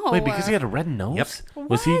 Oh no! Wait, because he had a red nose? Yep.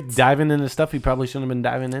 Was he diving into stuff he probably shouldn't have been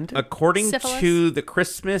diving into? According Syphilis? to the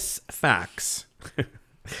Christmas facts,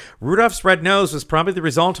 Rudolph's red nose was probably the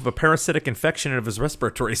result of a parasitic infection of his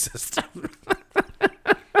respiratory system.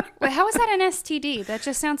 Wait, how is that an STD? That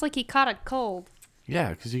just sounds like he caught a cold.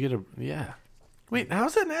 Yeah, because you get a... Yeah. Wait,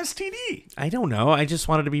 how's that an STD? I don't know. I just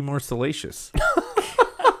wanted to be more salacious.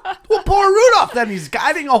 Well, poor Rudolph, then. He's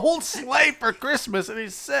guiding a whole sleigh for Christmas, and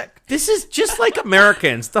he's sick. This is just like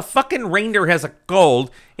Americans. The fucking reindeer has a cold.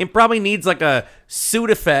 It probably needs like a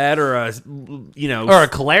Sudafed or a, Or a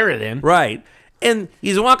Claritin. right. And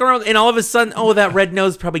he's walking around, and all of a sudden, that red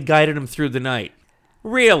nose probably guided him through the night.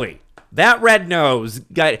 Really? That red nose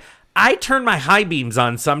guided... I turn my high beams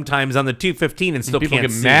on sometimes on the 215 and still People can't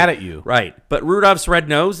get see. mad at you. Right. But Rudolph's red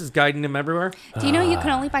nose is guiding him everywhere. Do you know you can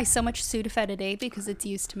only buy so much Sudafed a day because it's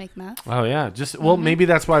used to make meth? Oh, yeah. Maybe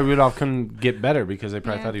that's why Rudolph couldn't get better, because they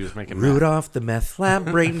probably thought he was making meth. Rudolph the meth lab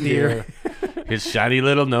reindeer. His shiny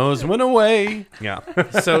little nose went away. Yeah.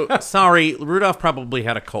 So, sorry, Rudolph probably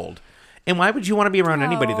had a cold. And why would you want to be around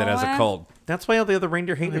anybody that has a cold? That's why all the other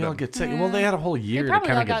reindeer hated They all him. get sick. Well, they had a whole year to probably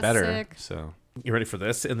kind all of get got better. sick. So... You ready for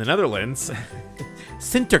this? In the Netherlands,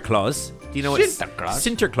 Santa Claus. Do you know what Santa Claus?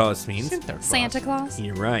 Santa Claus means? Santa Claus?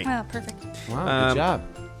 You're right. Oh, perfect. Wow, good job.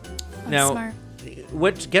 That's Now,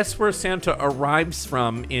 smart. guess where Santa arrives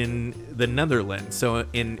from in the Netherlands? So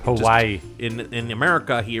in Hawaii. in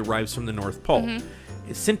America, he arrives from the North Pole.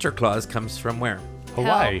 Mm-hmm. Santa Claus comes from where?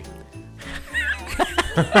 Hawaii.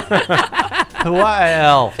 Hawaii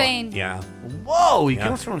elf. Spain. Yeah. Whoa, he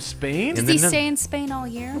comes from Spain? Does he stay in Spain all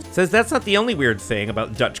year? Says that's not the only weird thing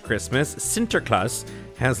about Dutch Christmas. Sinterklaas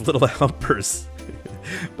has little helpers,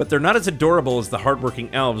 but they're not as adorable as the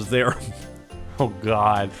hardworking elves. They're Oh,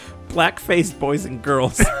 God. black-faced boys and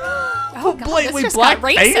girls Oh, God, blatantly this just got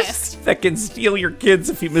black-faced? racist. that can steal your kids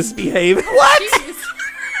if you misbehave. Jeez.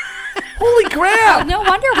 Holy crap. No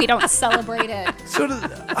wonder we don't celebrate it. So,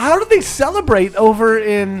 how do they celebrate over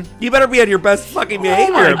in... You better be on your best fucking Oh,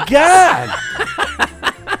 behavior. my God.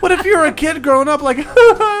 What if you're a kid growing up like, I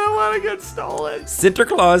don't want to get stolen?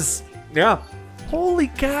 Sinterklaas. Yeah. Holy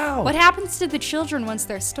cow. What happens to the children once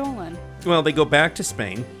they're stolen? Well, they go back to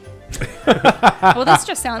Spain, Well, this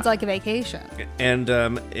just sounds like a vacation. and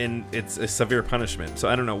it's a severe punishment. So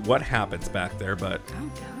I don't know what happens back there, but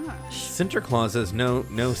Oh, gosh. Sinterklaas has no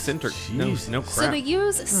crap. So they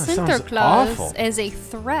use sounds Sinterklaas awful. as a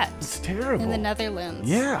threat It's terrible. in the Netherlands.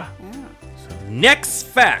 Yeah. Next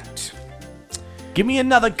fact. Give me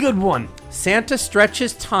another good one. Santa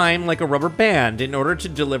stretches time like a rubber band in order to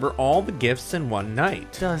deliver all the gifts in one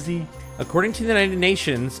night. Does he? According to the United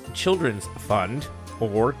Nations Children's Fund,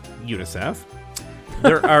 or UNICEF,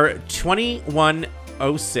 there are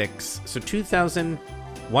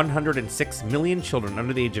 2,106 million children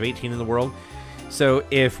under the age of 18 in the world. So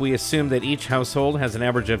if we assume that each household has an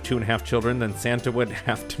average of 2.5 children, then Santa would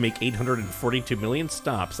have to make 842 million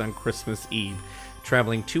stops on Christmas Eve,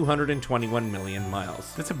 traveling 221 million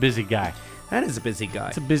miles. That's a busy guy. That is a busy guy.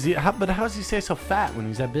 It's a busy... but how does he stay so fat when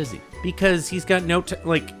he's that busy? Because he's got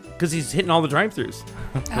because he's hitting all the drive-thrus.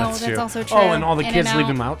 Oh, that's also true. Oh, and all the In kids and leave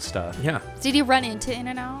out. him out stuff. Yeah. Did he run into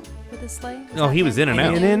In-N-Out with his sleigh? No, he was in and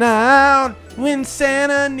out. In and out when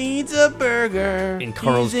Santa needs a burger. And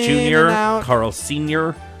Carl's He's in Jr., and out. Carl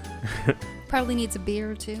Sr. Probably needs a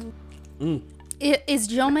beer, too. Mm. Is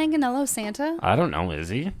Joe Manganiello Santa? I don't know, is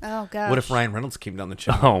he? Oh, gosh. What if Ryan Reynolds came down the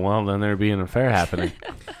chimney? Oh, well, then there'd be an affair happening.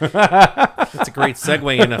 That's a great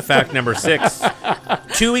segue into fact number 6.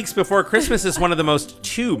 2 weeks before Christmas is one of the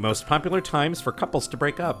two most popular times for couples to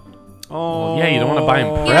break up. Oh, Yeah, you don't want to buy him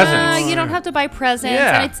Yeah, presents. you don't have to buy presents.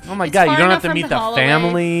 Yeah. And it's, Oh, my it's God, you far don't enough have to from meet the holiday.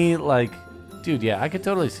 family. Like, dude, yeah, I could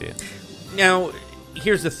totally see it. Now,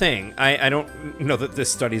 here's the thing. I don't know that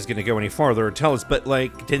this study is going to go any farther or tell us, but,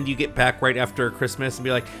 didn't you get back right after Christmas and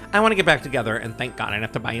be like, I want to get back together, and thank God I don't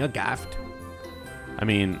have to buy you a gift? I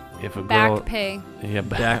mean, if a girl... Back pay. Yeah,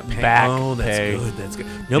 Back pay. back Oh, that's pay. good. That's good.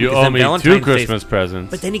 No, You because owe then me Valentine's 2 Day's- Christmas presents.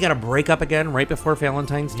 But then you got to break up again right before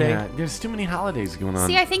Valentine's Day. Yeah, there's too many holidays going on.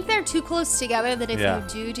 See, I think they're too close together that if Yeah.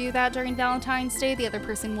 you do that during Valentine's Day, the other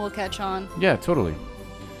person will catch on. Yeah, totally.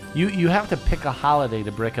 You have to pick a holiday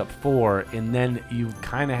to break up for, and then you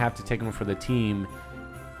kind of have to take them for the team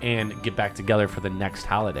and get back together for the next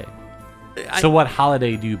holiday. So what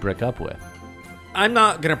holiday do you break up with? I'm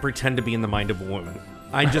not going to pretend to be in the mind of a woman.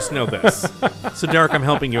 I just know this. So, Derek, I'm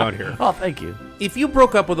helping you out here. Oh, thank you. If you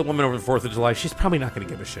broke up with a woman over the 4th of July, she's probably not going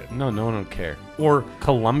to give a shit. No one would care. Or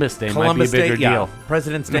Columbus Day Columbus might be a bigger Day, deal.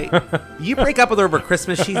 President's Day. You break up with her over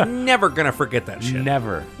Christmas, she's never going to forget that shit.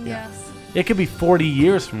 Never. Yes. It could be 40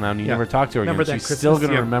 years from now and you Yeah. never talk to her Remember again. that She's Christmas? still going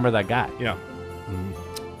to Yeah. remember that guy. Yeah.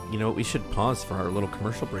 You know what? We should pause for our little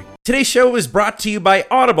commercial break. Today's show is brought to you by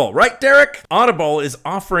Audible, right, Derek? Audible is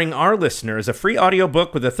offering our listeners a free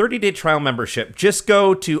audiobook with a 30-day trial membership. Just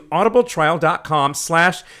go to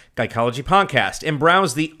audibletrial.com/Guychology podcast and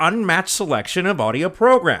browse the unmatched selection of audio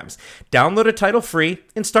programs. Download a title free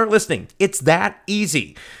and start listening. It's that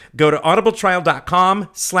easy. Go to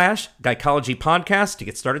audibletrial.com/Guychology podcast to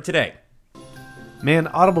get started today. Man,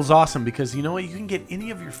 Audible's awesome because you know what? You can get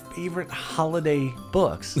any of your favorite holiday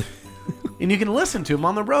books and you can listen to them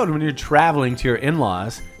on the road when you're traveling to your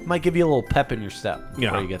in-laws. It might give you a little pep in your step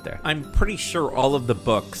before you get there. I'm pretty sure all of the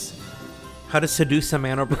books, How to Seduce a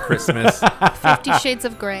Man Over Christmas, 50 Shades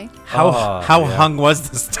of Grey. How hung was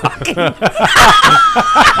the stocking?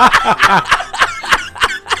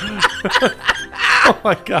 Oh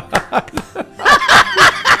my God.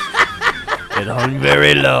 It hung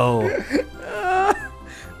very low.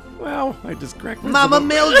 Wow, I just cracked my Mama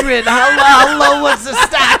Mildred, how low was the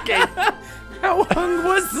stocking? How hung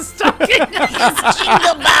was the stocking?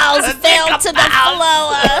 Jingle bells fell to the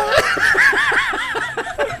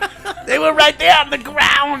floor. They were right there on the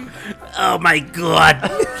ground. Oh my God.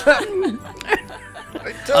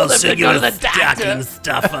 I'll send you the stocking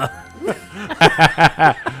stuffer.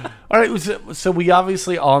 All right, so we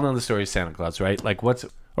obviously all know the story of Santa Claus, right? Like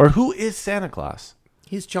who is Santa Claus?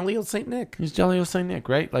 He's jolly old Saint Nick. He's jolly old Saint Nick,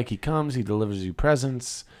 right? Like he comes, he delivers you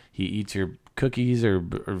presents, he eats your cookies or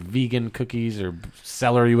vegan cookies or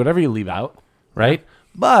celery, whatever you leave out, right?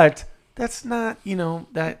 But that's not,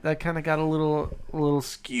 that kind of got a little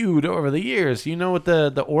skewed over the years. You know what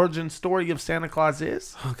the origin story of Santa Claus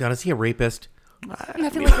is? Oh God, is he a rapist? I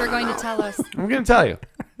feel like you're going to tell us. I'm going to tell you.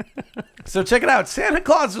 So check it out. Santa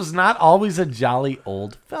Claus was not always a jolly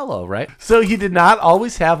old fellow, right? So he did not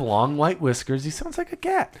always have long white whiskers. He sounds like a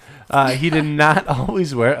cat. He did not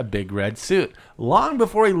always wear a big red suit. Long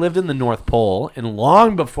before he lived in the North Pole and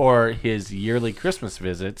long before his yearly Christmas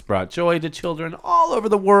visits brought joy to children all over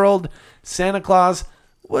the world, Santa Claus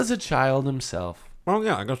was a child himself. Oh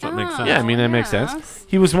yeah, I guess that makes sense. Yeah, I mean, that makes sense.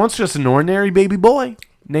 He was once just an ordinary baby boy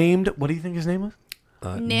named, what do you think his name was?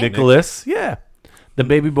 Nicholas. Yeah. The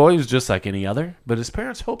baby boy was just like any other, but his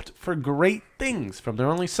parents hoped for great things from their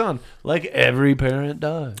only son, like every parent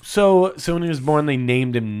does. So when he was born, they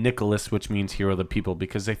named him Nicholas, which means hero of the people,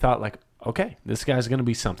 because they thought, like, okay, this guy's going to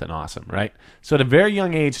be something awesome, right? So at a very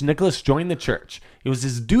young age, Nicholas joined the church. It was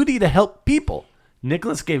his duty to help people.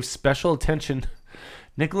 Nicholas gave special attention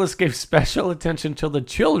to the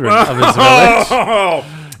children of his village.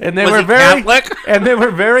 And they were very Catholic? And they were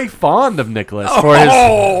very fond of Nicholas for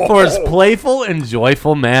his playful and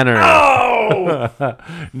joyful manner.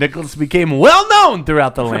 Nicholas became well known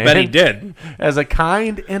throughout the land. I bet he did. As a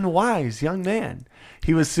kind and wise young man.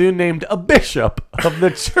 He was soon named a bishop of the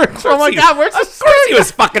church. Oh my God, where's the story? Of course he was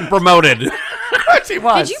fucking promoted. Of course he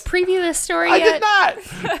was. Did you preview this story I yet? did not.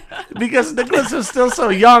 Because Nicholas was still so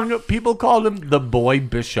young, people called him the boy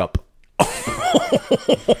bishop.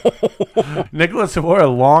 Nicholas wore a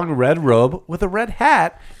long red robe with a red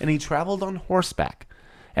hat, and he traveled on horseback.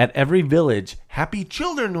 At every village, happy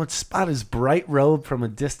children would spot his bright robe from a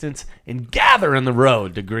distance and gather in the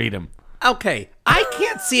road to greet him. Okay, I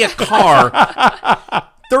can't see a car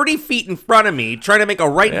 30 feet in front of me trying to make a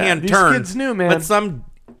right-hand these turn. kids knew, man. But some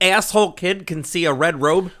asshole kid can see a red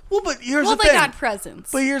robe. Well, but here's Well, the they thing. got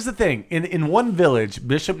presents. But here's the thing. In one village,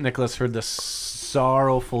 Bishop Nicholas heard the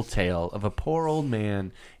sorrowful tale of a poor old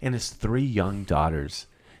man and his 3 young daughters.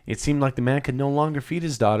 It seemed like the man could no longer feed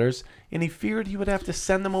his daughters, and he feared he would have to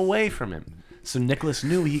send them away from him. So Nicholas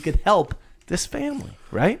knew he could help this family,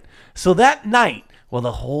 right? So that night, while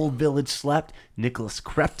the whole village slept, Nicholas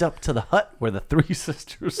crept up to the hut where the 3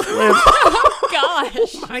 sisters lived.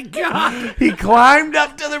 Gosh. My God. He climbed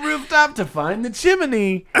up to the rooftop to find the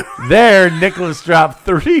chimney. There, Nicholas dropped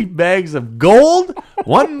 3 bags of gold,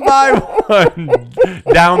 one by one,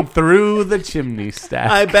 down through the chimney stack.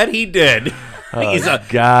 I bet he did. Oh,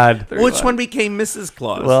 God. Which one became Mrs.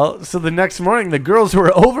 Claus? Well, so the next morning, the girls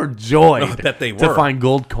were overjoyed I bet they to were. find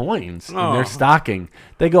gold coins in Oh. their stocking.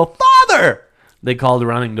 They go, Father, They called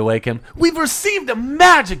running to wake him. We've received a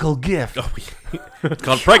magical gift. It's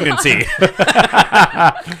called pregnancy.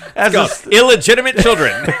 As It's called illegitimate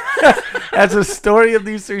children. As the story of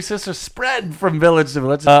these three sisters spread from village to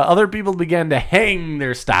village, other people began to hang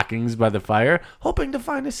their stockings by the fire, hoping to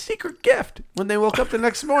find a secret gift when they woke up the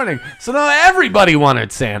next morning. So now everybody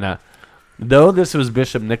wanted Santa. Though this was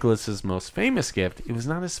Bishop Nicholas's most famous gift, it was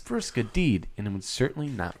not his first good deed, and it would certainly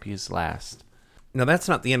not be his last. Now, that's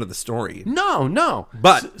not the end of the story. No.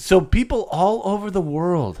 But- so people all over the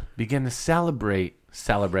world began to celebrate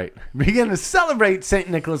St.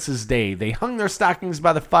 Nicholas's Day. They hung their stockings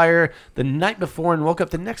by the fire the night before and woke up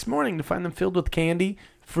the next morning to find them filled with candy,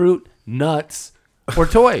 fruit, nuts, or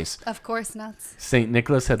toys. Of course, nuts. St.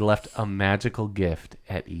 Nicholas had left a magical gift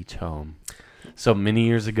at each home. So many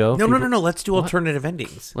years ago... No. Let's do alternative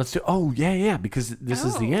endings. Let's do... Oh, yeah, because this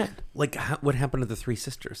is the end. Like, what happened to the three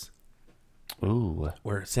sisters? Ooh.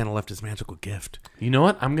 Where Santa left his magical gift. You know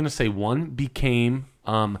what? I'm going to say one became...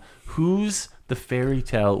 who's the fairy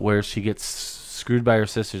tale where she gets screwed by her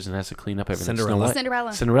sisters and has to clean up everything? Cinderella. Snow White?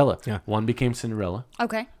 Cinderella. Cinderella. Yeah. One became Cinderella.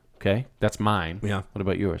 Okay. Okay? That's mine. Yeah. What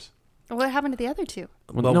about yours? What happened to the other two?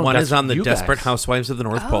 Well, no, one that's is on the you Desperate guys. Housewives of the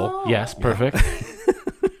North Pole. Yes, perfect.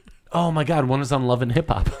 Oh my God, one is on Love and Hip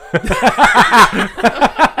Hop.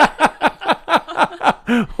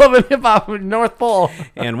 Love and Hip Hop with North Pole.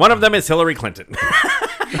 And one of them is Hillary Clinton.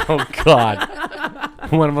 Oh God.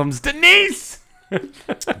 One of them's Denise.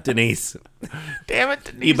 Denise. Damn it,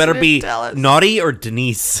 Denise. You better didn't be tell us. naughty or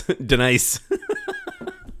Denise. Denise.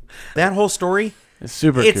 That whole story, It's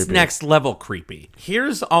super it's creepy. next level creepy.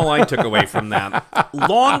 Here's all I took away from that.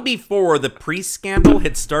 Long before the priest scandal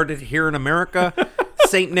had started here in America,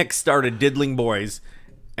 St. Nick started diddling boys.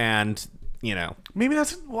 And, you know. Maybe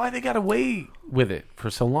that's why they got away with it for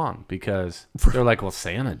so long, because they're like, well,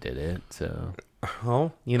 Santa did it, so.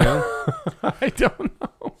 Oh, you know. I don't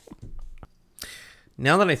know.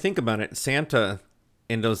 Now that I think about it, Santa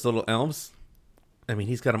and those little elves, I mean,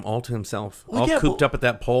 he's got them all to himself, Well, all yeah, cooped up at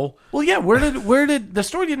that pole. Well, yeah, where did the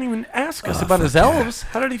story didn't even ask us about his elves.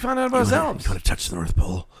 How did he find out about his elves? You want to touch the North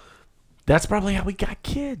Pole? That's probably how we got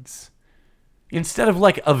kids. Instead of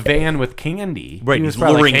like a van with candy, Right, he was he's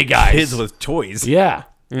probably luring like, hey guys. kids with toys. Yeah.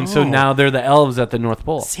 And so Oh. now they're the elves at the North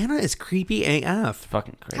Pole. Santa is creepy AF.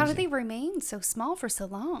 Fucking crazy. How did they remain so small for so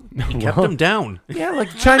long? He kept them down. Yeah,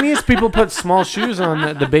 like Chinese people put small shoes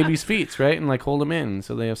on the baby's feet, right? And like hold them in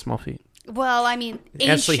so they have small feet. Well, I mean,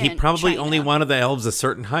 Actually, he ancient probably China. only wanted the elves a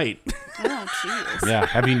certain height. Oh, jeez. Yeah.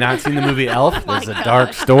 Have you not seen the movie Elf? It's a God.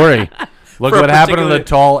 dark story. Look For a what happened to the particular-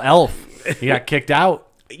 tall elf. He got kicked out.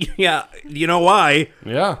 Yeah, you know why?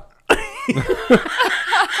 Yeah.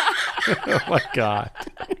 Oh my God.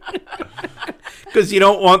 Because you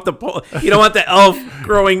don't want the elf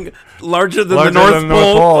growing larger than Larger the North than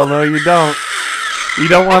Pole. No, you don't. You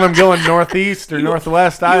don't want them going northeast or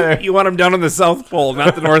northwest either. You want them down on the South Pole,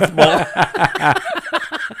 not the North Pole.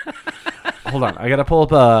 Hold on, I gotta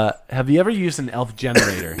pull up. Have you ever used an elf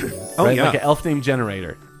generator? Oh, yeah. like an elf name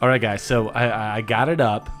generator. All right, guys. So I got it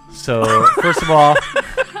up. So first of all,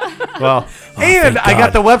 well, and I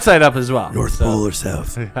got the website up as well. North So- Pole or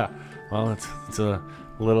South? Yeah. Well, it's a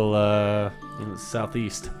little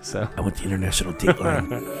southeast. So I want the international date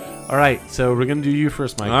line. all right. So we're gonna do you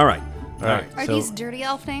first, Mike. All right. All right. Are So these dirty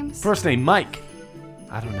elf names? first name Mike.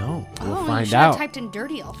 I don't know. We'll you find should have out. typed in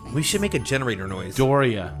dirty elf names. We should make a generator noise.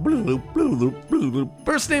 Doria.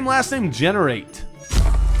 First name, last name, generate.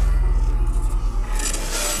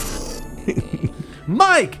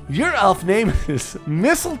 Mike, your elf name is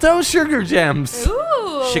Mistletoe Sugar Gems.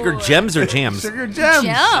 Ooh. Sugar gems or jams? Sugar Gems.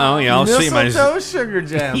 Gem. Oh, yeah, I'll show you my... Mistletoe Sugar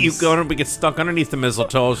Gems. You go and get stuck underneath the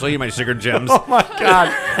mistletoe. I'll show you my sugar gems. Oh my God.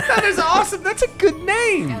 That is awesome. That's a good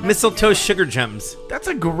name. Mistletoe sugar gems. That's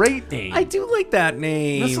a great name. I do like that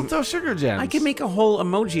name. Mistletoe Sugar Gems. I can make a whole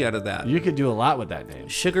emoji out of that. You could do a lot with that name.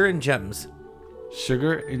 Sugar and gems.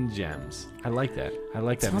 Sugar and Gems. I like that. I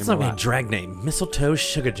like that Sounds name like a my lot. drag name. Mistletoe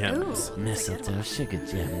sugar gems. Mistletoe Sugar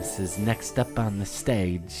Gems is next up on the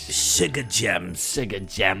stage. Sugar gems. Sugar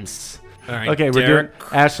Gems. All right, Okay, we're Derek.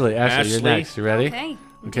 doing Ashley, you're Ashley. next. You ready? Okay.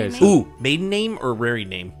 Okay, Do so- me. Ooh, maiden name or rarey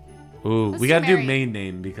name? Ooh, Let's we do gotta do Mary. main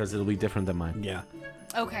name because it'll be different than mine. Yeah.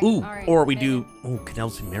 Okay. Ooh, all right. or we Maybe. do... Ooh, can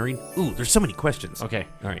elves be married? Ooh, there's so many questions. Okay.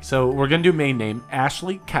 All right. So we're gonna do main name,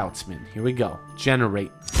 Ashley Kautzman. Here we go.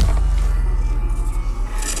 Generate.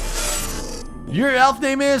 Your elf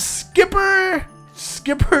name is Skipper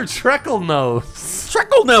Trecklenose.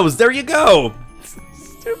 Treckle nose, there you go.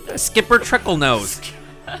 Skipper Treckle nose.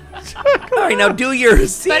 All right, now do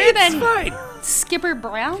yours. See, Better it's than- fine. Skipper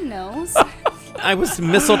Brown Nose. I was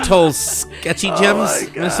mistletoe sketchy gems. my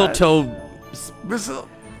God. Mistletoe. Mistle.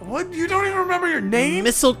 What? You don't even remember your name?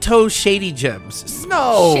 Mistletoe Shady Gems.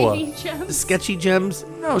 No. Shady gems. Sketchy Gems.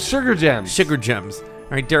 No, Sugar Gems. Sugar Gems. All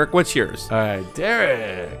right, Derek, what's yours? All right,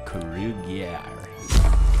 Derek Kruger.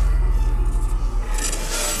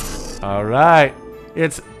 All right,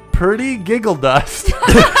 it's Pretty Giggle Dust.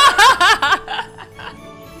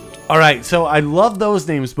 All right, so I love those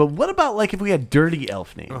names, but what about like if we had dirty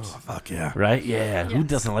elf names? Oh, fuck yeah. Right? Yeah. Who Yes.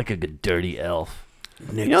 doesn't like a good dirty elf?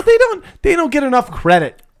 Nick. You know, they don't get enough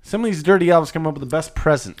credit. Some of these dirty elves come up with the best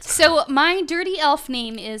presents. So my dirty elf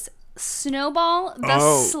name is Snowball the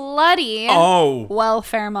Oh. Slutty Oh.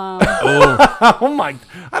 Welfare Mom. Oh my!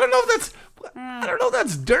 I don't know if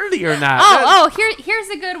that's dirty or not. Here's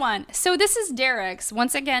a good one. So this is Derek's.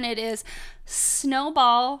 Once again, it is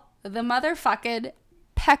Snowball the motherfucking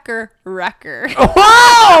Pecker Wrecker.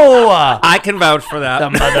 Whoa! I can vouch for that. The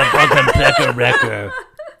motherfucking pecker wrecker.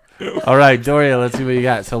 All right, Doria, let's see what you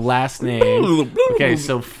got. So last name. Okay,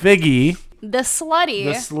 so Figgy, The Slutty.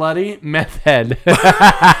 the slutty meth head. But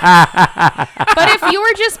if you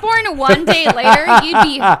were just born one day later, you'd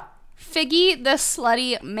be Figgy the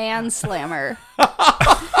Slutty Manslammer.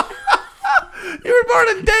 You were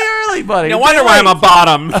born a day early, buddy. No wonder why I'm a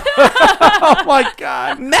bottom. Oh my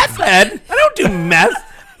god. Meth head? I don't do meth.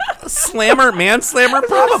 Slammer, manslammer,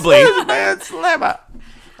 probably. Man, slammer.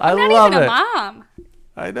 I Not love even it. a mom.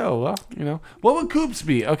 I know. Well, you know. What would Coops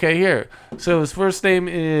be? Okay, here. So his first name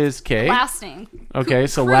is K. Last name Okay,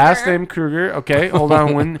 so Kruger last name Kruger. Okay, hold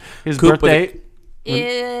on. When his Coop with birthday?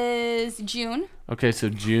 is June. Okay, so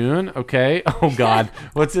June. Okay. Oh God,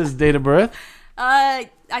 what's his date of birth? I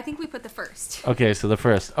think we put the first. Okay, so the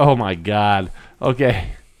first. Oh my God.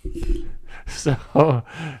 Okay. So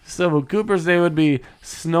Cooper's name would be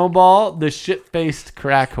Snowball the shit-faced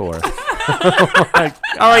crack whore. Oh my God.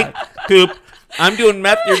 All right, Coop. I'm doing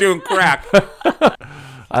meth, you're doing crack.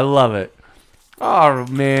 I love it. Oh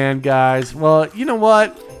man, guys. Well, you know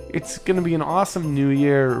what? It's gonna be an awesome new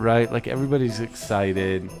year, right? Like everybody's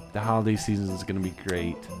excited. The holiday season is gonna be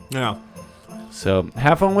great. Yeah. So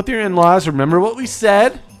have fun with your in-laws. Remember what we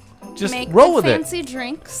said. Just Make roll the with fancy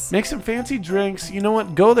drinks. it. Make some fancy drinks. You know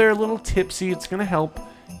what? Go there a little tipsy. It's gonna help.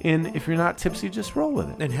 And if you're not tipsy, just roll with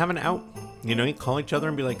it. And have an out. You know, you call each other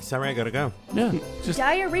and be like, sorry, I gotta go. Yeah. Just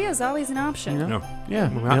Diarrhea is always an option. you know. No. Yeah.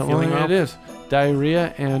 We're not well, feeling well. it is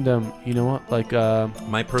diarrhea and you know what? Like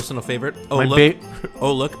My personal favorite. Oh, My look.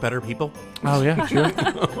 Oh, look, better people. oh yeah, sure.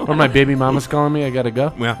 Or my baby mama's calling me. I gotta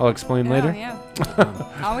go. Yeah. I'll explain later. Oh,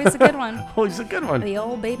 yeah. Always a good one. Oh, he's a good one. The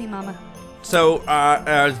old baby mama. So,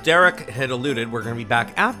 as Derek had alluded, we're going to be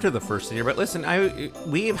back after the first of the year. But listen,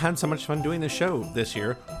 we have had so much fun doing this show this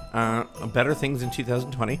year. Better things in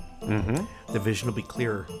 2020. Mm-hmm. The vision will be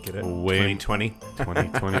clearer. Get it? Wink. 2020.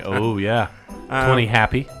 2020. Oh yeah. 20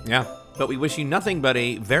 happy. Yeah. But we wish you nothing but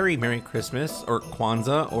a very Merry Christmas or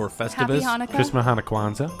Kwanzaa or Festivus. Happy Hanukkah. Christmas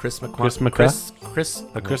Kwanzaa. Christmas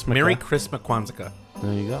Christmas. Merry Christmas Kwanzaa.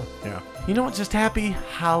 There you go. Yeah. You know what? Just happy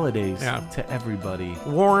holidays Yeah. to everybody.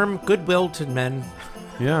 Warm goodwill to men.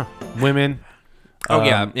 Yeah. Women. Oh,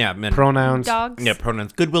 yeah, men. Pronouns. Dogs. Yeah,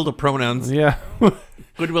 pronouns. Goodwill to pronouns. Yeah.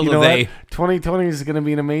 Goodwill You to know they. what? 2020 is going to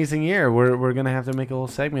be an amazing year. We're going to have to make a little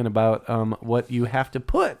segment about what you have to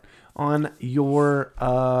put on your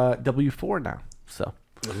W4 now. So.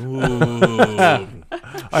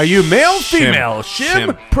 Are you male, female,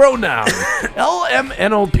 shim, pronoun,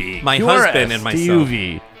 LMNOP, My QRS, husband and myself.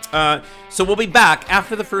 TUV. So we'll be back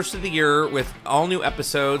after the first of the year with all new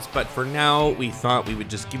episodes. But for now, we thought we would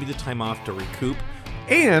just give you the time off to recoup.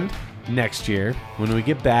 And next year, when we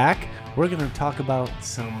get back, we're going to talk about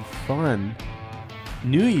some fun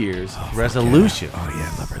New Year's resolution. Oh,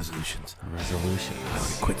 yeah, I love resolutions. Resolution. I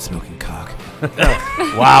would quit smoking cock.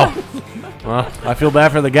 Wow. Well, I feel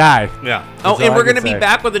bad for the guy. Yeah. That's Oh, all and I we're can going to be say.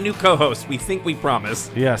 back with a new co-host. We think we promise.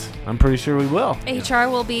 Yes, I'm pretty sure we will. HR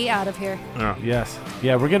will be out of here. Yes.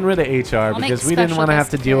 Yeah, we're getting rid of HR make because we didn't special want to have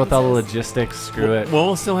to guest deal with all the appearances. logistics. Screw it.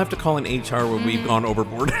 We'll still have to call an HR when we've gone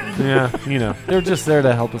overboard. Yeah, you know, they're just there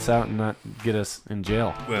to help us out and not get us in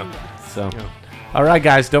jail. Well, So, yeah. all right,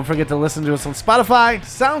 guys, don't forget to listen to us on Spotify,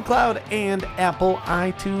 SoundCloud, and Apple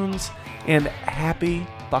iTunes. And happy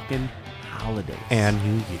fucking holidays. And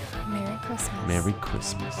New Year. Merry Christmas. Merry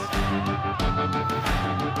Christmas.